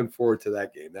I'm looking forward to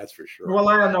that game. That's for sure. Well,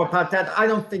 I don't know about that. I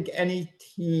don't think any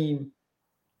team,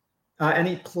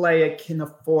 any player can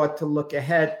afford to look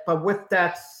ahead. But with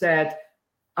that said,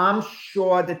 I'm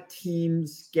sure the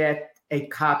teams get a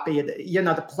copy of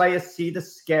the players see the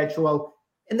schedule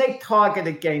and they target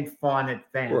a game far in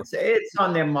advance. Sure. It's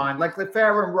on their mind. Like if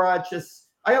Aaron Rodgers,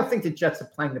 I don't think the Jets are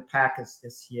playing the Packers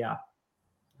this year.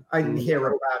 I didn't hear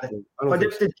about it. But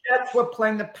if the Jets were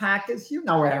playing the Packers,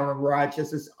 Aaron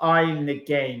Rodgers is eyeing the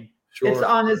game. Sure. It's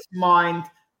on his mind.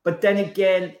 But then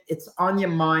again, it's on your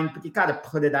mind, but you got to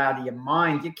put it out of your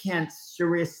mind. You can't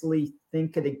seriously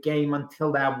think of the game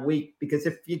until that week, because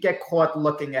if you get caught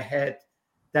looking ahead,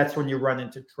 that's when you run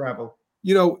into trouble.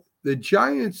 The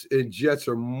Giants and Jets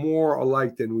are more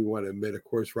alike than we want to admit. Of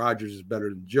course, Rodgers is better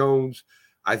than Jones.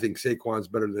 I think Saquon's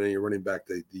better than any running back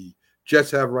the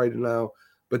Jets have right now.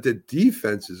 But the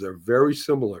defenses are very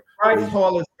similar. Bryce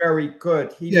Hall is very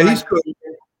good. He's good.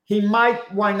 He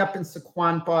might wind up in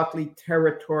Saquon Barkley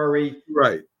territory.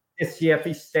 Right. this year if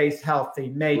he stays healthy,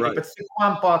 maybe. Right. But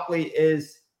Saquon Barkley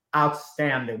is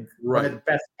outstanding. Right. One of the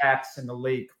best backs in the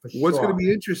league, for What's sure. going to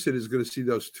be interesting is going to see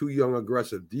those two young,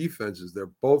 aggressive defenses.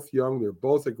 They're both young. They're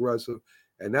both aggressive.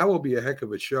 And that will be a heck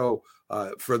of a show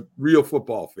for real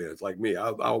football fans like me.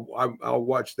 I'll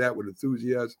watch that with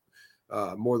enthusiasm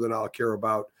more than I'll care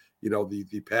about,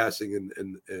 the passing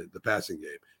and the passing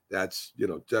game. That's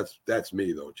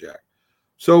me though, Jack.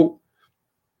 So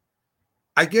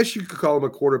I guess you could call him a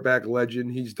quarterback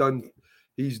legend. He's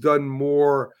done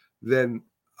more than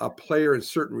a player in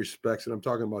certain respects, and I'm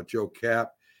talking about Joe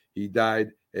Kapp. He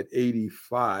died at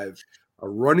 85. A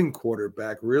running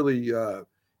quarterback, really,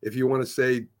 if you want to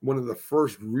say one of the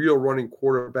first real running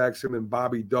quarterbacks, him and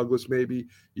Bobby Douglas, maybe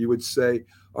you would say.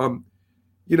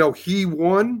 He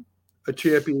won a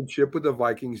championship with the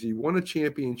Vikings. He won a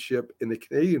championship in the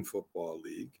Canadian Football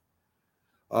League.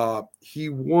 He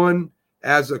won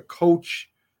as a coach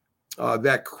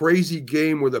that crazy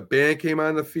game where the band came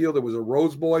on the field. It was a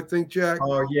Rose Bowl, I think, Jack.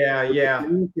 Oh, yeah.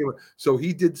 So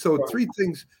he did three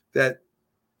things that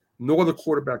no other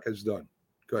quarterback has done.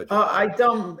 Go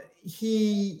ahead.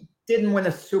 He didn't win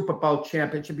a Super Bowl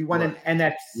championship. He won an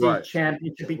NFC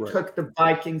championship. He took the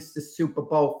Vikings to Super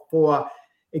Bowl IV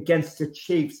against the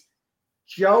Chiefs.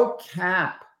 Joe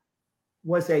Kapp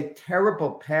was a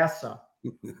terrible passer.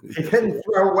 He didn't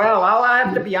throw well. I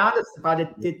have to be honest about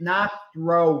it. Did not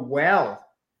throw well.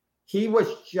 He was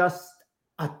just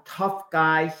a tough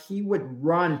guy. He would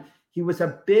run. He was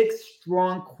a big,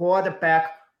 strong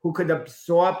quarterback who could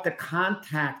absorb the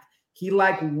contact. He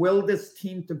willed his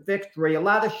team to victory. A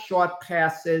lot of short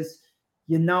passes.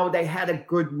 They had a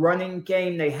good running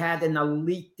game. They had an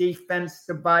elite defense,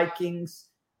 the Vikings.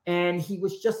 And he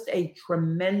was just a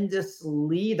tremendous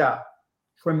leader.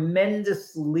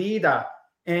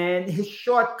 And his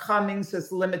shortcomings,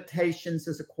 his limitations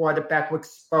as a quarterback were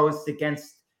exposed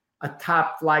against a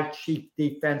top-flight Chief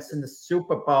defense in the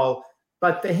Super Bowl.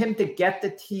 But for him to get the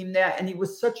team there, and he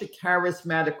was such a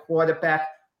charismatic quarterback.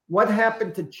 What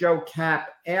happened to Joe Kapp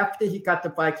after he got the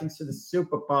Vikings to the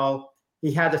Super Bowl?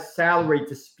 He had a salary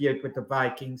dispute with the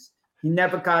Vikings. He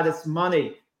never got his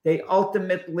money. They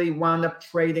ultimately wound up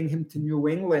trading him to New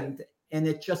England, and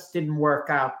it just didn't work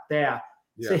out there.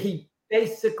 Yeah. So he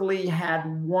basically had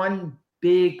one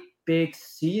big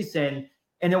season,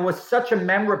 and it was such a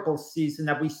memorable season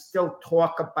that we still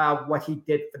talk about what he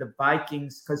did for the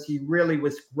Vikings because he really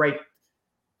was great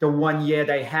the one year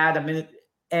they had him.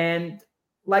 And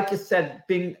like you said,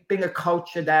 being a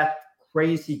coach of that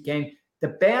crazy game, the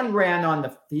band ran on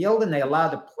the field and they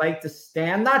allowed the play to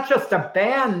stand. Not just a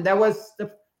band, there was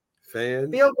the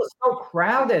fans. Field was so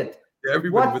crowded.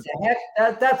 Everybody what the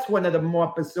heck? That's one of the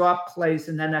more bizarre plays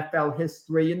in NFL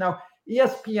history.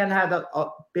 ESPN had a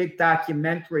big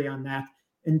documentary on that.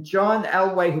 And John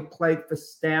Elway, who played for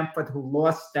Stanford, who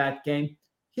lost that game,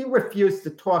 he refused to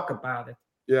talk about it.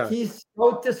 Yeah. He's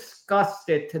so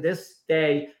disgusted to this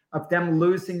day of them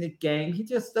losing the game. He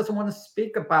just doesn't want to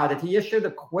speak about it. He issued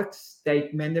a quick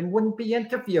statement and wouldn't be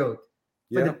interviewed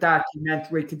for the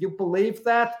documentary. Could you believe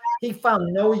that? He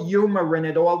found no humor in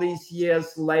it all these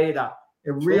years later.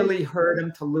 It really hurt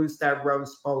him to lose that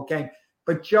Rose Bowl game.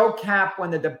 But Joe Kapp,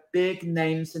 one of the big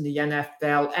names in the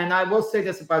NFL, and I will say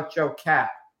this about Joe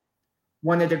Kapp,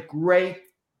 one of the great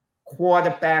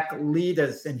quarterback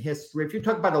leaders in history. If you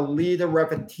talk about a leader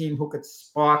of a team who could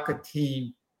spark a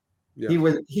team, he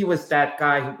was that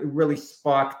guy who really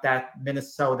sparked that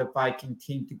Minnesota Viking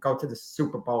team to go to the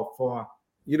Super Bowl for.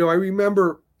 I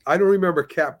don't remember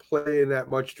Kapp playing that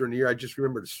much during the year. I just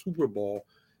remember the Super Bowl.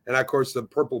 And of course, the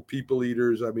Purple People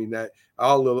Eaters. I mean, that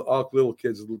all little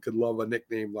kids could love a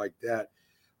nickname like that.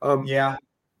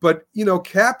 But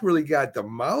Kapp really got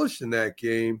demolished in that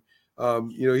game.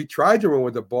 He tried to run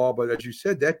with the ball, but as you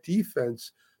said, that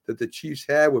defense that the Chiefs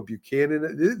had with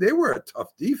Buchanan, they were a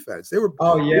tough defense. They were.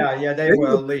 They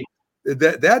were elite.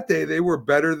 That day, they were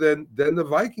better than the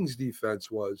Vikings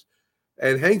defense was.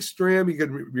 And Hank Stram, you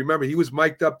can remember, he was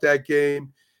mic'd up that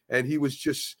game, and he was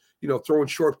just throwing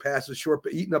short passes,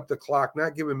 eating up the clock,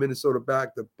 not giving Minnesota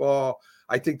back the ball.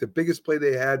 I think the biggest play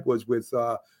they had was with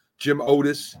Jim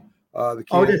Otis.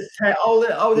 Otis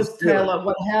Taylor.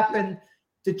 What happened?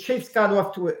 The Chiefs got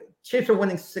off to Chiefs were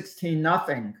winning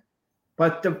 16-0,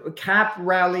 but the Kapp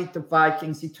rallied the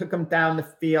Vikings. He took them down the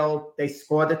field. They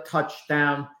scored a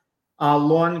touchdown, a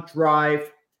long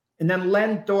drive, and then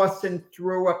Len Dawson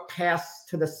threw a pass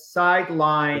to the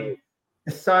sideline.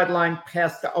 The sideline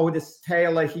pass to Otis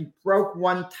Taylor. He broke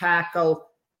one tackle,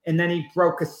 and then he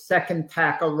broke a second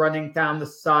tackle running down the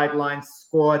sideline,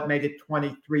 scored, made it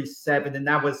 23-7, and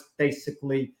that was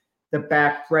basically the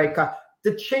backbreaker.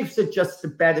 the Chiefs are just a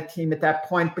better team at that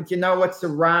point. But you know what's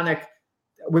ironic?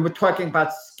 We were talking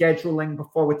about scheduling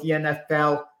before with the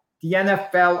NFL. The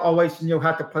NFL always knew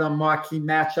how to put on marquee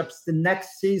matchups. The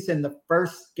next season, the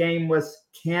first game was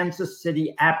Kansas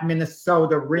City at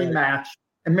Minnesota rematch,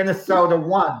 and Minnesota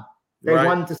won. They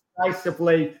won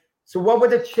decisively. So what were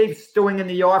the Chiefs doing in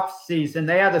the offseason?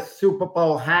 They had a Super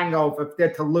Bowl hangover if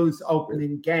they're to lose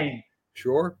opening game.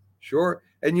 Sure.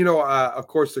 And, you know, of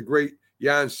course, the great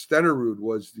Jan Stenerud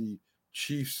was the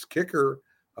Chiefs kicker,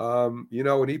 you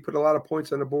know, and he put a lot of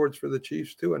points on the boards for the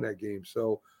Chiefs, too, in that game.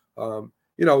 So,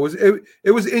 you know,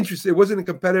 it was interesting. It wasn't a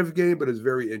competitive game, but it was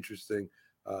very interesting,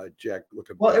 Jack.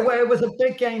 Well, it was a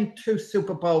big game, too,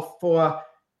 Super Bowl IV,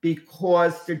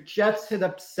 because the Jets had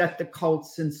upset the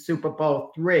Colts in Super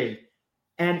Bowl III.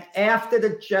 And after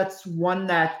the Jets won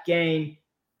that game,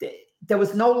 there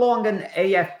was no longer an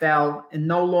AFL and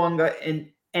no longer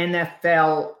an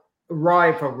NFL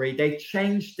rivalry. They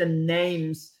changed the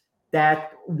names.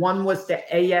 That one was the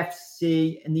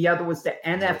AFC and the other was the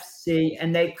NFC,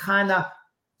 and they kind of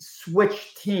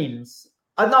switched teams.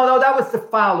 No, that was the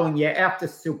following year after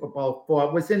Super Bowl IV.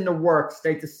 It was in the works.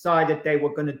 They decided they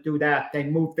were going to do that. They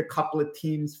moved a couple of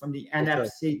teams from the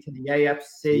NFC to the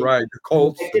AFC. Right, the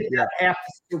Colts.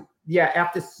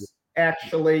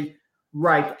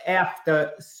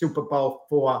 After Super Bowl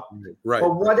IV. Right.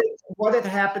 But what had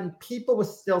happened, people were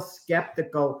still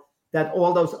skeptical that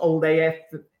all those old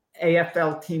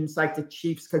AFL teams like the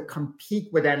Chiefs could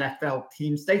compete with NFL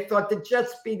teams. They thought the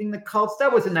Jets beating the Colts,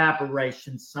 that was an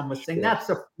aberration. Some were saying that's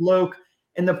a fluke.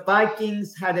 And the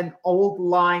Vikings had an old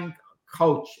line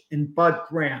coach in Bud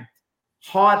Grant,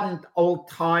 hardened old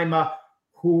timer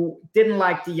who didn't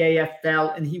like the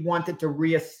AFL, and he wanted to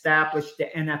reestablish the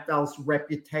NFL's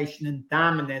reputation and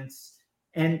dominance.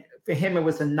 And for him, it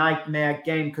was a nightmare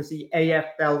game because the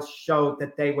AFL showed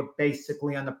that they were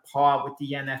basically on a par with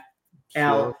the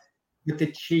NFL, with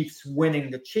the Chiefs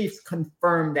winning. The Chiefs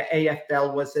confirmed the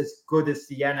AFL was as good as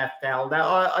the NFL.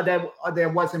 There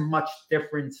wasn't much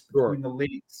difference between the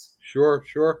leagues. Sure.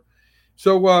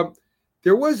 So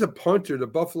there was a punter, the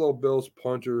Buffalo Bills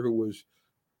punter, who was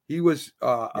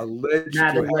alleged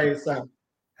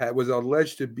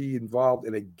to be involved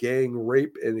in a gang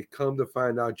rape, and it come to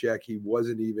find out, Jack, he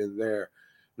wasn't even there.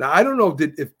 Now, I don't know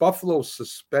if Buffalo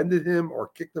suspended him or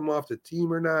kicked him off the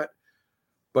team or not,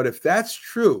 but if that's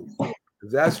true,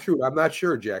 I'm not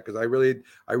sure, Jack, because I really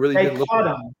didn't look at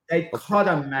him. They cut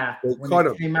him, Matt. They cut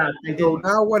him. Came out. So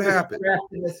now what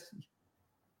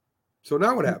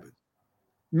happened?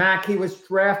 Mac, he was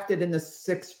drafted in the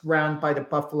 6th round by the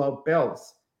Buffalo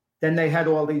Bills. Then they had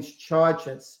all these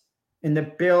charges, and the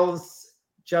Bills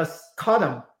just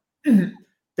cut him.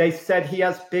 They said he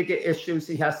has bigger issues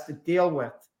he has to deal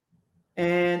with.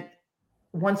 And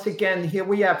once again, here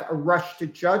we have a rush to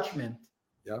judgment.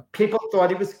 Yeah. People thought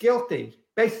he was guilty.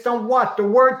 Based on what? The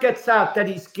word gets out that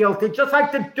he's guilty, just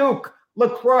like the Duke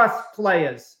lacrosse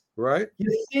players. Right.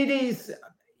 You see these,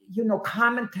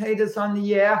 commentators on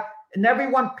the air, and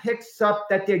everyone picks up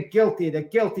that they're guilty,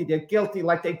 like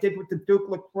they did with the Duke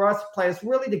lacrosse players.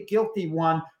 Really, the guilty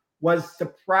one was the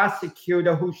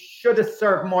prosecutor, who should have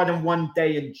served more than 1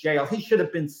 day in jail. He should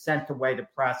have been sent away to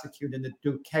prosecute in the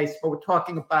Duke case. But we're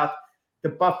talking about the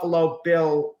Buffalo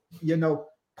Bill,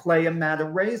 player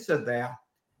Matt Razor there.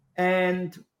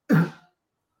 And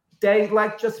they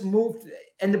just moved,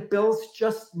 and the Bills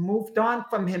just moved on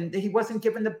from him. He wasn't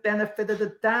given the benefit of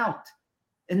the doubt.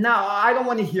 And now I don't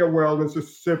want to hear, well, there's a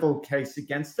civil case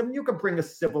against him. You can bring a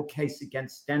civil case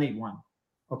against anyone.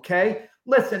 Okay?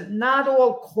 Listen, not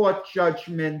all court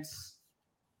judgments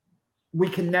we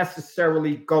can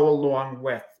necessarily go along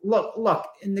with. Look,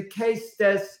 in the case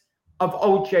of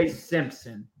O.J.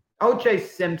 Simpson,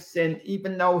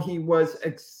 even though he was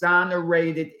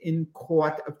exonerated in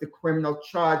court of the criminal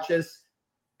charges,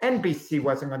 NBC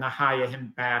wasn't going to hire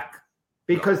him back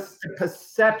because the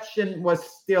perception was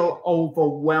still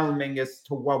overwhelming as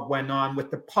to what went on with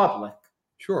the public.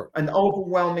 Sure. An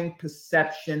overwhelming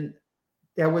perception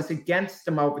that was against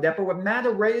him over there. But with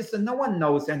Matt Razor, no one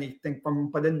knows anything from him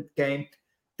but in the game.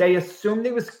 They assumed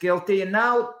he was guilty, and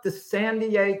now the San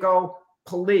Diego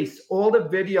police, all the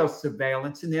video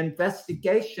surveillance and the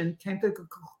investigation came to the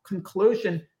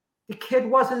conclusion the kid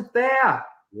wasn't there.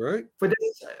 Right. For the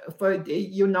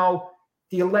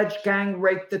alleged gang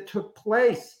rape that took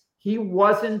place. He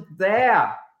wasn't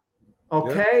there.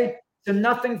 Okay? Yeah. So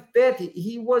nothing fit.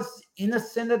 He was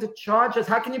innocent of the charges.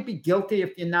 How can you be guilty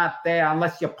if you're not there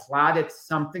unless you plotted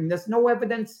something? There's no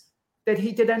evidence that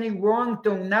he did any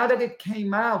wrongdoing. Now that it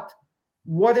came out,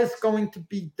 what is going to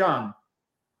be done?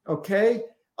 Okay?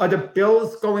 Are the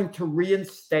Bills going to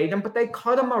reinstate him? But they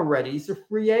cut him already. He's a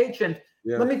free agent.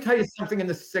 Yeah. Let me tell you something in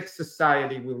the sick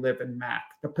society we live in, Mac,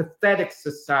 the pathetic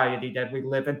society that we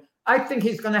live in. I think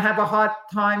he's going to have a hard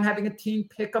time having a team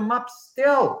pick him up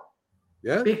still.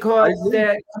 Yeah. Because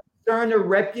they're concerned of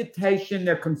reputation.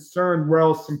 They're concerned,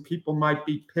 well, some people might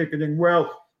be picketing.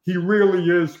 Well, he really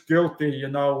is guilty,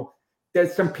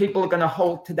 There's some people are going to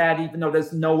hold to that even though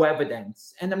there's no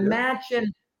evidence. And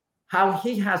imagine how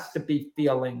he has to be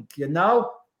feeling,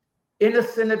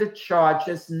 innocent of the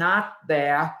charges, not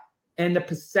there. And the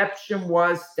perception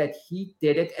was that he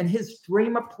did it. And his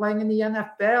dream of playing in the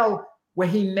NFL, where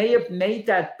he may have made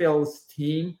that Bills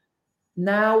team,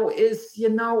 now is,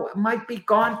 might be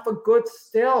gone for good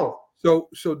still.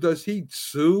 So does he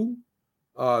sue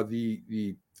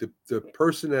the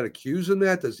person that accused him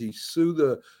that? Does he sue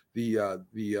the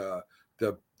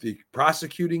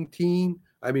prosecuting team?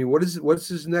 I mean, what's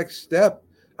his next step?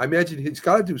 I imagine he's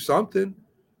got to do something.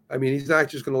 I mean, he's not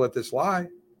just going to let this lie.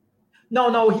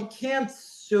 No, he can't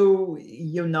sue,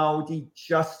 the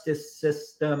justice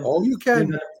system. Oh, you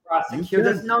can. The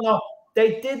prosecutors. No,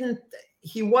 they didn't.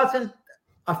 He wasn't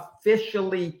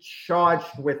officially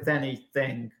charged with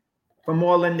anything. From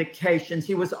all indications,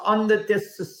 he was under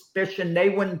this suspicion. They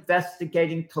were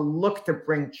investigating to look to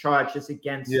bring charges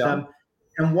against him.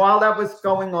 And while that was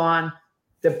going on,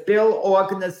 the Bill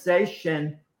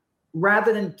organization,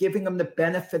 rather than giving him the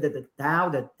benefit of the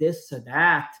doubt of this or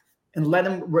that and let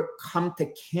him come to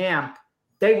camp,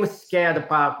 they were scared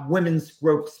about women's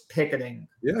groups picketing.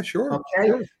 Yeah, sure. Okay.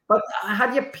 Sure. But how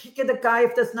do you picket a guy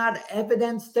if there's not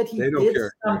evidence that he did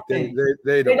something?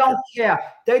 They don't care.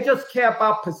 They just care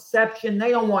about perception.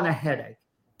 They don't want a headache.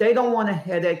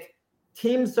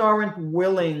 Teams aren't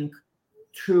willing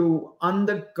to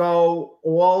undergo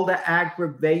all the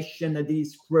aggravation of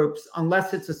these groups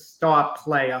unless it's a star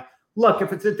player. Look,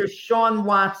 if it's a Deshaun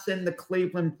Watson, the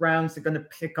Cleveland Browns are going to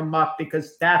pick him up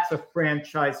because that's a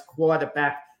franchise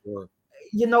quarterback. Sure.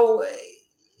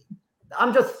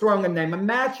 I'm just throwing a name.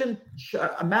 Imagine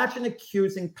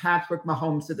accusing Patrick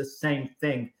Mahomes of the same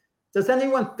thing. Does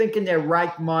anyone think in their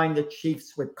right mind the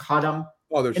Chiefs would cut him?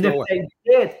 Oh, there's and no if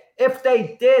way. If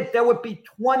they did, there would be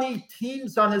 20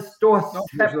 teams on his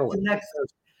doorstep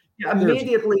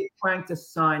immediately trying to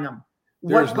sign him.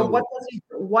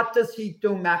 What does he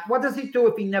do, Mac? What does he do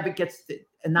if he never gets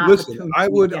an opportunity? Listen,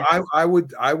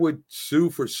 I would sue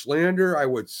for slander. I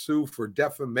would sue for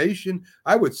defamation.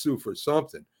 I would sue for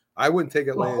something. I wouldn't take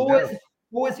it laying down.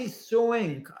 Who is he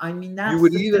suing? I mean, that's you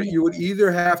would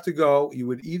either have to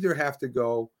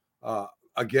go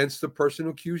against the person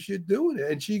who accused you of doing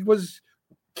it, and she was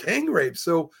gang raped.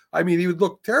 So I mean, he would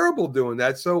look terrible doing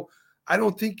that. So I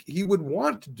don't think he would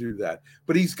want to do that.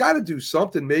 But he's got to do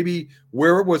something. Maybe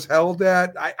where it was held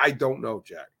at. I don't know,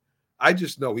 Jack. I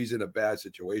just know he's in a bad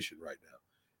situation right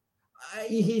now.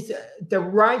 The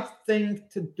right thing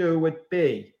to do would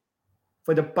be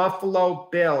for the Buffalo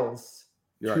Bills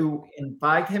to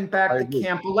invite him back to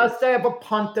camp, unless they have a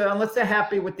punter, unless they're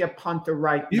happy with their punter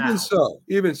now. Even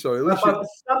so. At least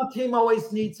some team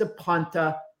always needs a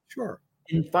punter. Sure.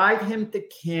 Invite him to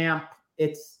camp.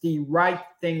 It's the right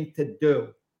thing to do.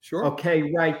 Sure.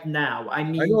 Okay, right now. I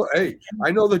mean,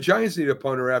 I know the Giants need a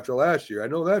punter after last year. I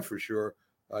know that for sure.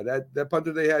 That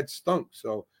punter they had stunk.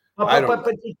 So, but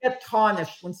you get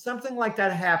tarnished when something like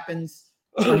that happens.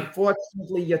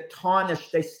 Unfortunately, you're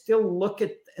tarnished. They still look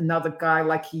at another guy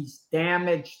like he's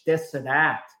damaged, this or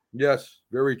that. Yes,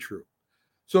 very true.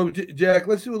 So, Jack,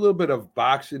 let's do a little bit of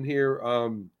boxing here.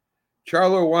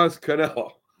 Charlo wants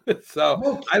Canelo.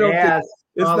 So I don't think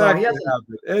it's not going to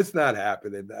happen. It's not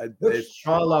happening.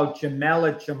 Charlo,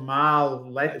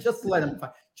 Jamal. Let him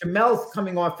fight. Jamal's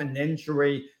coming off an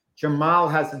injury. Jamal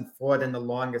hasn't fought in the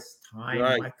longest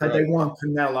time because they want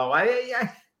Canelo.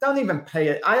 I don't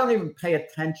even pay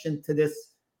attention to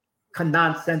this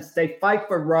nonsense. They fight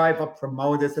for rival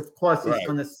promoters. Of course, he's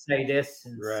going to say this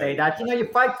and say that. You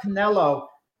fight Canelo,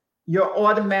 you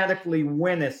automatically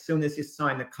win as soon as you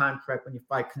sign the contract when you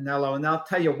fight Canelo. And I'll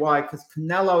tell you why, because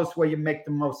Canelo is where you make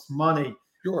the most money.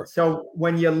 Sure. So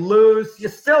when you lose, you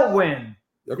still win.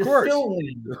 Of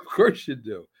course you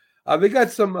do. They got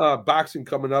some boxing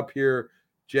coming up here,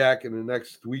 Jack, in the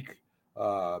next week.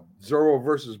 Zorro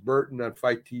versus Burton on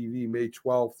Fight TV, May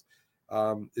 12th.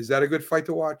 Is that a good fight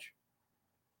to watch?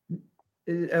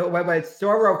 Wait,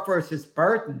 Zorro versus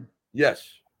Burton? Yes.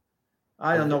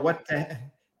 I don't know what the...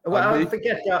 Well,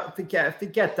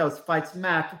 forget those fights,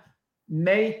 Matt.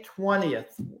 May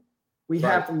 20th, we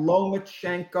have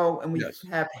Lomachenko and we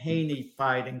have Haney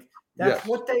fighting. That's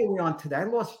what day are we on today? I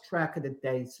lost track of the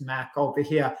days, Mac, over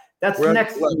here. That's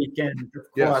next weekend,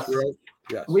 of course.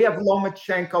 Yes. We have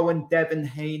Lomachenko and Devin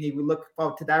Haney. We look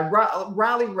forward to that.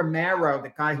 Raleigh Romero,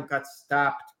 the guy who got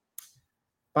stopped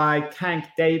by Tank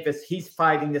Davis. He's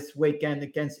fighting this weekend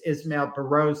against Ismael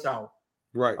Barroso.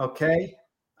 Right. Okay.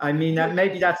 I mean,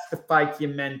 maybe that's the fight you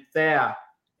meant there.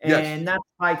 And that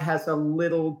fight has a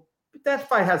little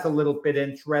bit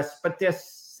interest, but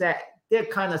they're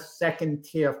kind of second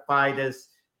tier fighters.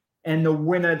 And the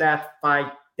winner of that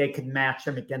fight, they could match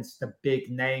him against a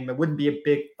big name. It wouldn't be a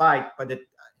big fight, but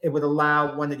it would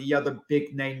allow one of the other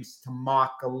big names to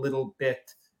mark a little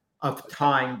bit of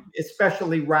time,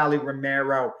 especially Raleigh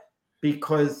Romero,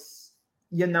 because,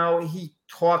 he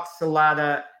talks a lot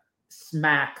of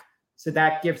smack. So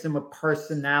that gives him a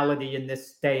personality in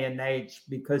this day and age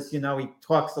because, he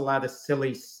talks a lot of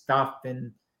silly stuff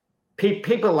and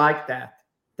people like that.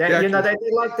 They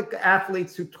like the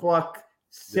athletes who talk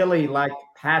silly, like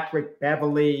Patrick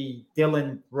Beverly,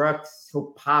 Dylan Brooks,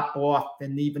 who pop off.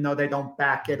 And even though they don't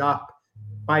back it up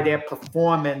by their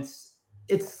performance,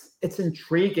 it's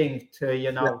intriguing to,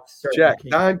 Jack,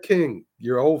 people. Don King,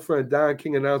 your old friend Don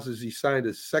King announces he signed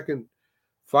a second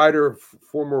fighter,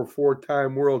 former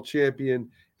 4-time world champion,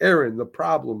 Aaron, the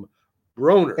problem,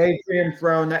 Broner. Adrian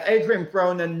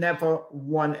Broner never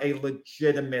won a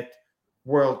legitimate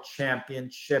world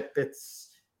championship. It's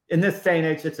in this day and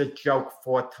age, it's a joke.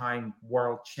 4-time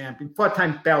world champion,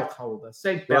 4-time belt holder.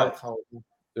 Say belt holder.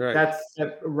 Right. That's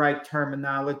the right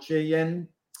terminology. And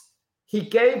he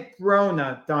gave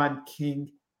Broner, Don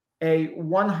King, a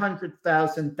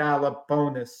 $100,000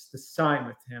 bonus to sign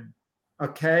with him.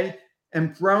 Okay.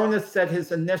 And Broner said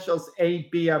his initials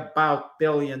AB are about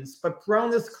billions, but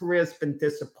Broner's career has been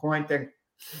disappointing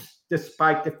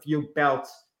despite the few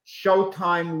belts.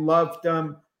 Showtime loved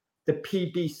him. The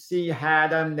PBC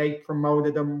had him. They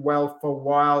promoted him well for a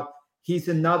while. He's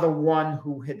another one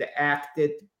who had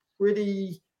acted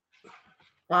pretty,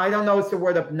 I don't know if it's the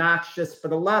word obnoxious,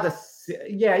 but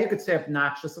you could say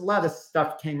obnoxious. A lot of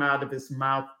stuff came out of his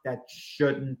mouth that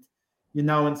shouldn't.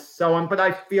 And so on. But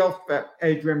I feel for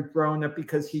Adrian Broner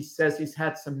because he says he's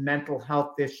had some mental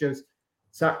health issues.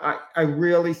 So I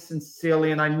really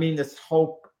sincerely, and I mean this,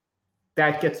 hope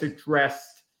that gets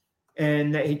addressed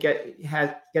and that he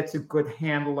gets a good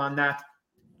handle on that.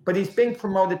 But he's being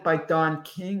promoted by Don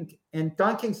King, and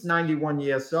Don King's 91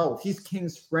 years old. He's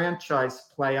King's franchise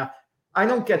player. I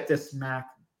don't get this, Mac.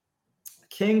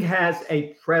 King has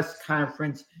a press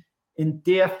conference in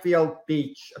Deerfield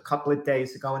Beach a couple of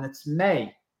days ago, and it's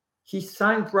May. He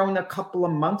signed Broner a couple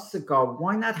of months ago.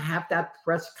 Why not have that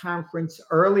press conference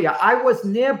earlier? I was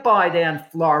nearby there in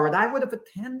Florida. I would have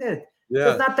attended. Yeah.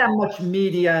 There's not that much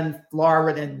media in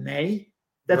Florida in May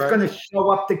that's going to show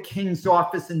up to King's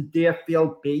office in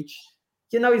Deerfield Beach.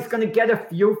 He's going to get a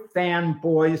few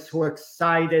fanboys who are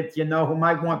excited, who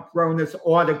might want Broner's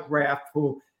autograph,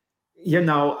 who,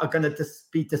 are going to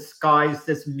be disguised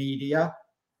as media.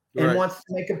 And wants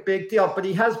to make a big deal. But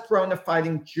he has Broner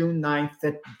fighting June 9th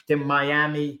at the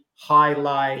Miami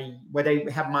Highlight, where they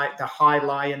have the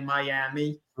Highlight in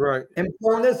Miami. Right. And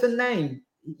Broner's a name.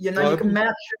 You can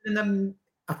match him in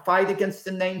a fight against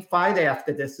a named fighter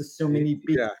after this, assuming he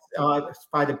beats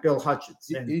fighter Bill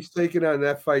Hutchinson. He's taking on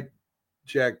that fight,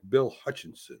 Jack, Bill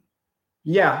Hutchinson.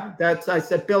 Yeah, I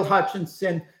said Bill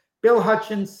Hutchinson. Bill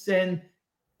Hutchinson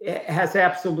has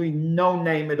absolutely no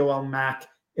name at all, Mac.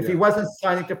 If he wasn't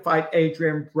signing to fight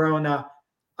Adrian Broner,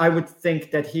 I would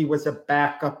think that he was a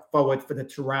backup forward for the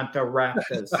Toronto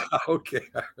Raptors. Okay,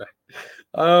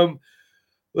 all right.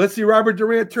 Let's see. Robert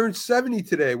Duran turned 70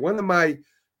 today. One of my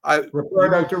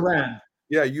Roberto Duran.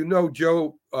 Yeah,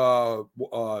 Joe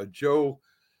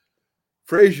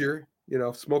Frazier.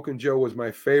 Smoking Joe was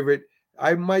my favorite.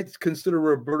 I might consider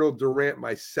Roberto Duran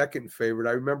my second favorite.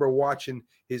 I remember watching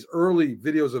his early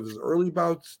videos of his early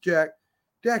bouts, Jack.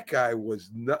 That guy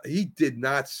he did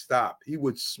not stop. He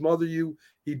would smother you.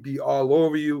 He'd be all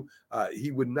over you.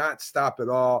 He would not stop at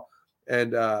all.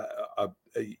 And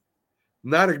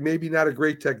maybe not a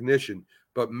great technician,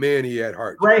 but man, he had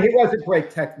heart. Right. He was a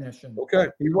great technician. Okay.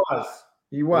 He was.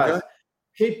 Okay.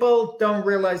 People don't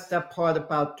realize that part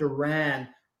about Duran.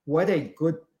 What a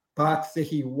good boxer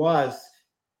he was.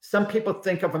 Some people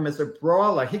think of him as a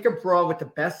brawler. He could brawl with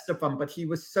the best of them, but he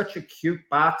was such a cute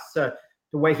boxer.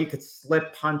 The way he could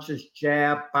slip punches,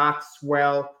 jab, box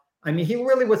well. I mean, he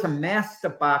really was a master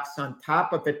boxer on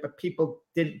top of it, but people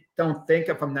don't think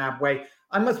of him that way.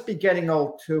 I must be getting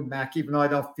old too, Mac, even though I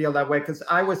don't feel that way, because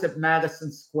I was at Madison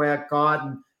Square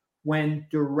Garden when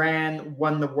Duran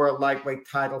won the world lightweight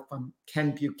title from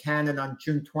Ken Buchanan on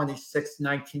June 26,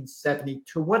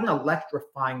 1972. What an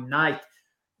electrifying night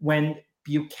when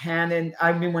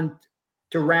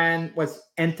Duran was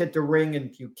entered the ring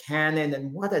in Buchanan,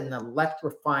 and what an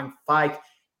electrifying fight.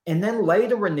 And then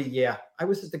later in the year, I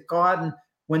was at the Garden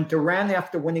when Duran,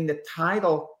 after winning the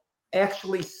title,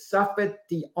 actually suffered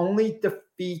the only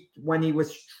defeat when he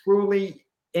was truly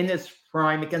in his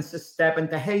prime against Esteban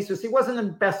de Jesus. He wasn't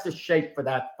in best of shape for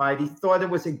that fight. He thought it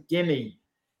was a gimme.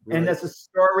 Right. And there's a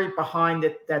story behind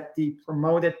it that the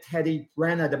promoter Teddy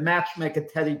Brenner, the matchmaker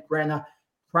Teddy Brenner,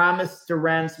 promised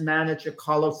Duran's manager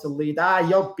Carlos Alida,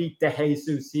 you'll beat de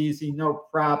Jesus easy, no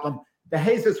problem. De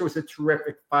Jesus was a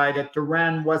terrific fighter.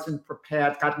 Duran wasn't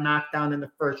prepared, got knocked down in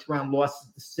the first round, lost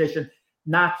the decision,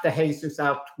 knocked de Jesus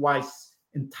out twice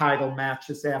in title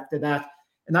matches after that.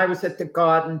 And I was at the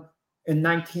Garden in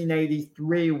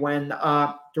 1983 when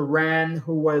Duran,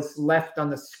 who was left on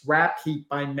the scrap heap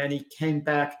by many, came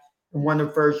back and won a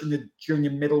version of the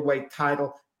junior middleweight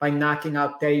title by knocking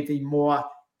out Davey Moore.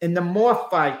 In the Moore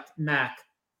fight, Mac,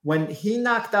 when he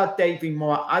knocked out Davey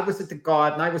Moore, I was at the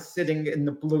Garden. I was sitting in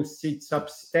the blue seats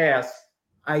upstairs.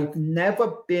 I've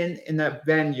never been in a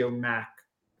venue, Mac,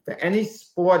 for any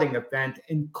sporting event,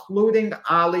 including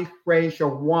Ali Frazier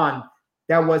won,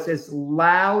 that was as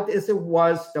loud as it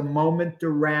was the moment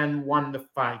Duran won the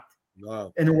fight.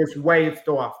 Wow. And it was waved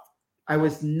off. It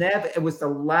was the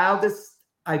loudest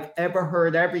I've ever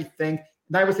heard everything.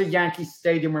 And I was at Yankee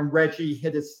Stadium when Reggie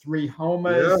hit his 3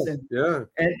 homers.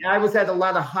 And I was at a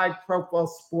lot of high-profile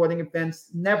sporting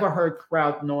events. Never heard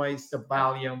crowd noise, the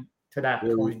volume to that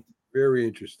point. Very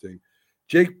interesting.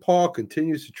 Jake Paul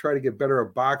continues to try to get better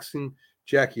at boxing.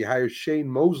 Jackie hires Shane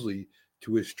Mosley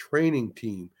to his training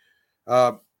team.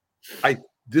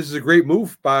 This is a great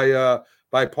move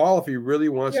by Paul if he really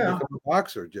wants to become a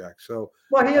boxer, Jack. So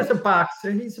he is a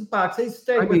boxer. He's a boxer. He's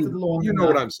stayed with it long enough.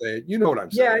 What I'm saying. You know what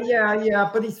I'm saying. Yeah.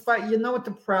 But he's fighting. You know what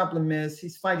the problem is?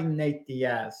 He's fighting Nate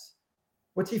Diaz.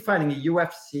 What's he fighting? A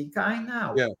UFC guy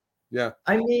now? Yeah.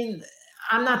 I mean,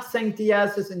 I'm not saying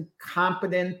Diaz is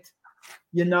incompetent,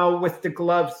 with the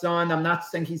gloves on. I'm not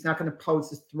saying he's not going to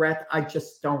pose a threat. I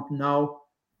just don't know.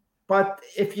 But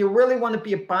if you really want to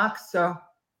be a boxer,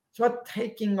 start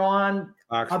taking on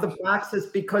other boxers,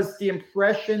 because the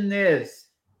impression is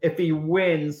if he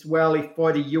wins, well, he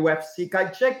fought a UFC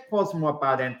guy. Jake Paul's more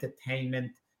about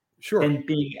entertainment than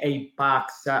being a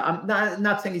boxer. I'm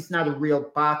not saying he's not a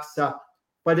real boxer,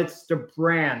 but it's the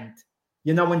brand.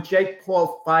 When Jake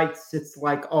Paul fights, it's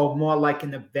like, more like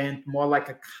an event, more like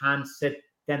a concert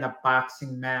than a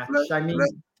boxing match.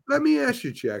 Let me ask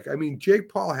you, Jack. I mean, Jake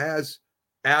Paul has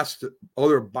asked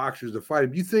other boxers to fight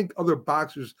him. Do you think other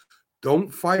boxers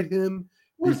don't fight him?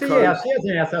 Well, he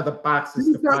hasn't asked other boxers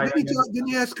to fight him. Didn't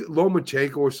he ask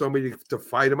Lomachenko or somebody to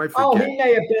fight him? I forget. Oh, he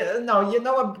may have been. No, you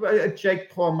know what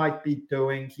Jake Paul might be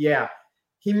doing? Yeah.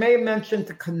 He may have mentioned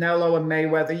to Canelo and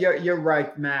Mayweather. You're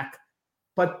right, Mac.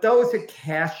 But those are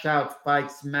cash-out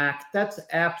fights, Mac. That's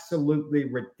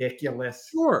absolutely ridiculous.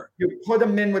 Sure. You put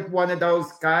him in with one of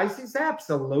those guys, he's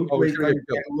absolutely going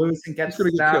to lose and get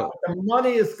stopped. The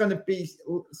money is going to be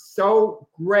so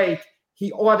great,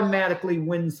 he automatically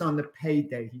wins on the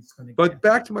payday he's going to get. But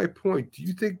back to my point, do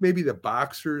you think maybe the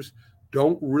boxers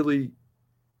don't really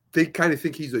 – they kind of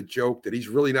think he's a joke, that he's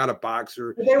really not a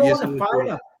boxer? They want to fight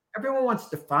him. Everyone wants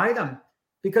to fight him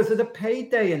because of the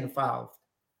payday involved.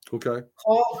 Okay.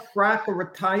 Paul Frack, a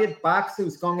retired boxer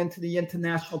who's going into the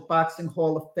International Boxing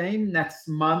Hall of Fame next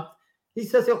month, he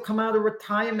says he'll come out of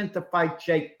retirement to fight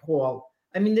Jake Paul.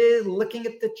 I mean, they're looking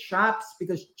at the chops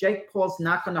because Jake Paul's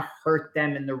not going to hurt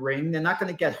them in the ring. They're not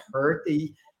going to get hurt.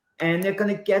 And they're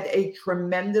going to get a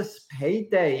tremendous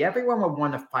payday. Everyone would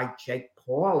want to fight Jake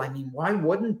Paul. I mean, why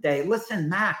wouldn't they? Listen,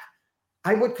 Mac,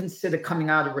 I would consider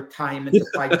coming out of retirement to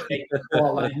fight Jake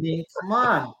Paul. I mean, come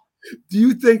on. Do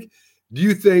you think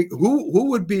who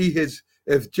would be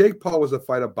if Jake Paul was to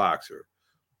fight a boxer,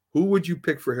 who would you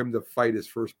pick for him to fight his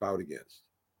first bout against?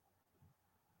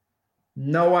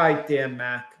 No idea,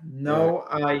 Mac. No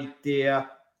idea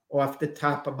off the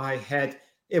top of my head.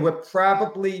 It would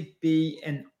probably be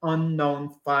an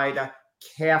unknown fighter,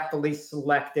 carefully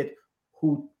selected,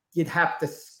 who you'd have to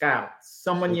scout.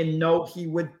 Someone he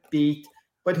would beat,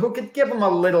 but who could give him a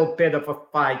little bit of a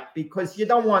fight, because you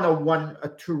don't want a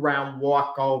 2-round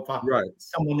walkover. Right.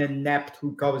 Someone inept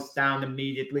who goes down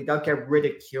immediately. They'll get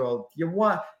ridiculed. You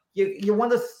want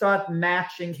to start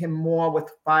matching him more with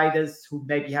fighters who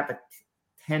maybe have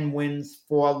 10 wins,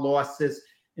 4 losses,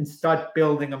 and start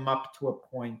building them up to a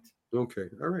point. Okay.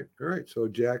 All right. So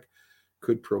Jack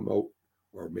could promote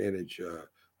or manage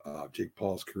Jake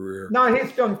Paul's career. No,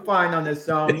 he's doing fine on his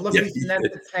own. Look, he's an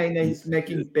entertainer. He's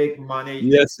making big money.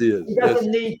 Yes, he is.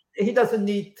 He doesn't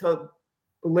need to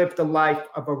live the life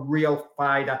of a real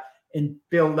fighter and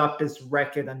build up his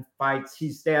record and fights.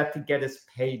 He's there to get his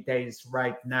paydays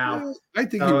right now. I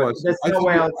think he wants. There's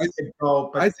nowhere else to go.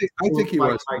 But I think he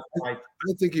wants. I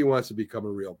think he wants to become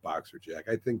a real boxer, Jack.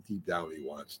 I think deep down he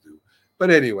wants to. But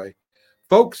anyway,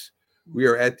 folks, we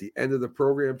are at the end of the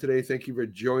program today. Thank you for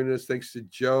joining us. Thanks to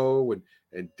Joe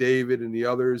and David and the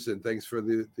others, and thanks for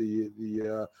the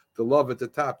love at the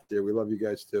top there. We love you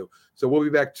guys too. So we'll be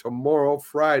back tomorrow,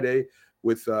 Friday,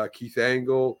 with Keith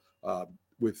Angle,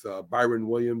 with Byron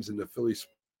Williams and the Philly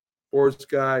Sports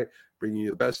Guy, bringing you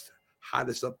the best,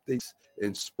 hottest updates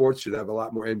in sports. Should have a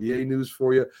lot more NBA news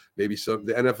for you. Maybe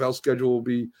the NFL schedule will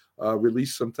be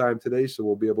released sometime today, so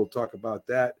we'll be able to talk about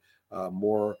that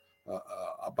more.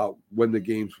 About when the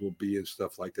games will be and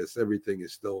stuff like this. Everything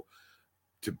is still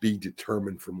to be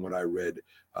determined from what I read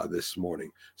this morning.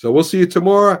 So we'll see you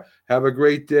tomorrow. Have a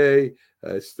great day.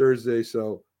 It's Thursday,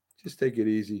 so just take it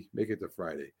easy. Make it to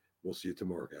Friday. We'll see you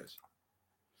tomorrow, guys.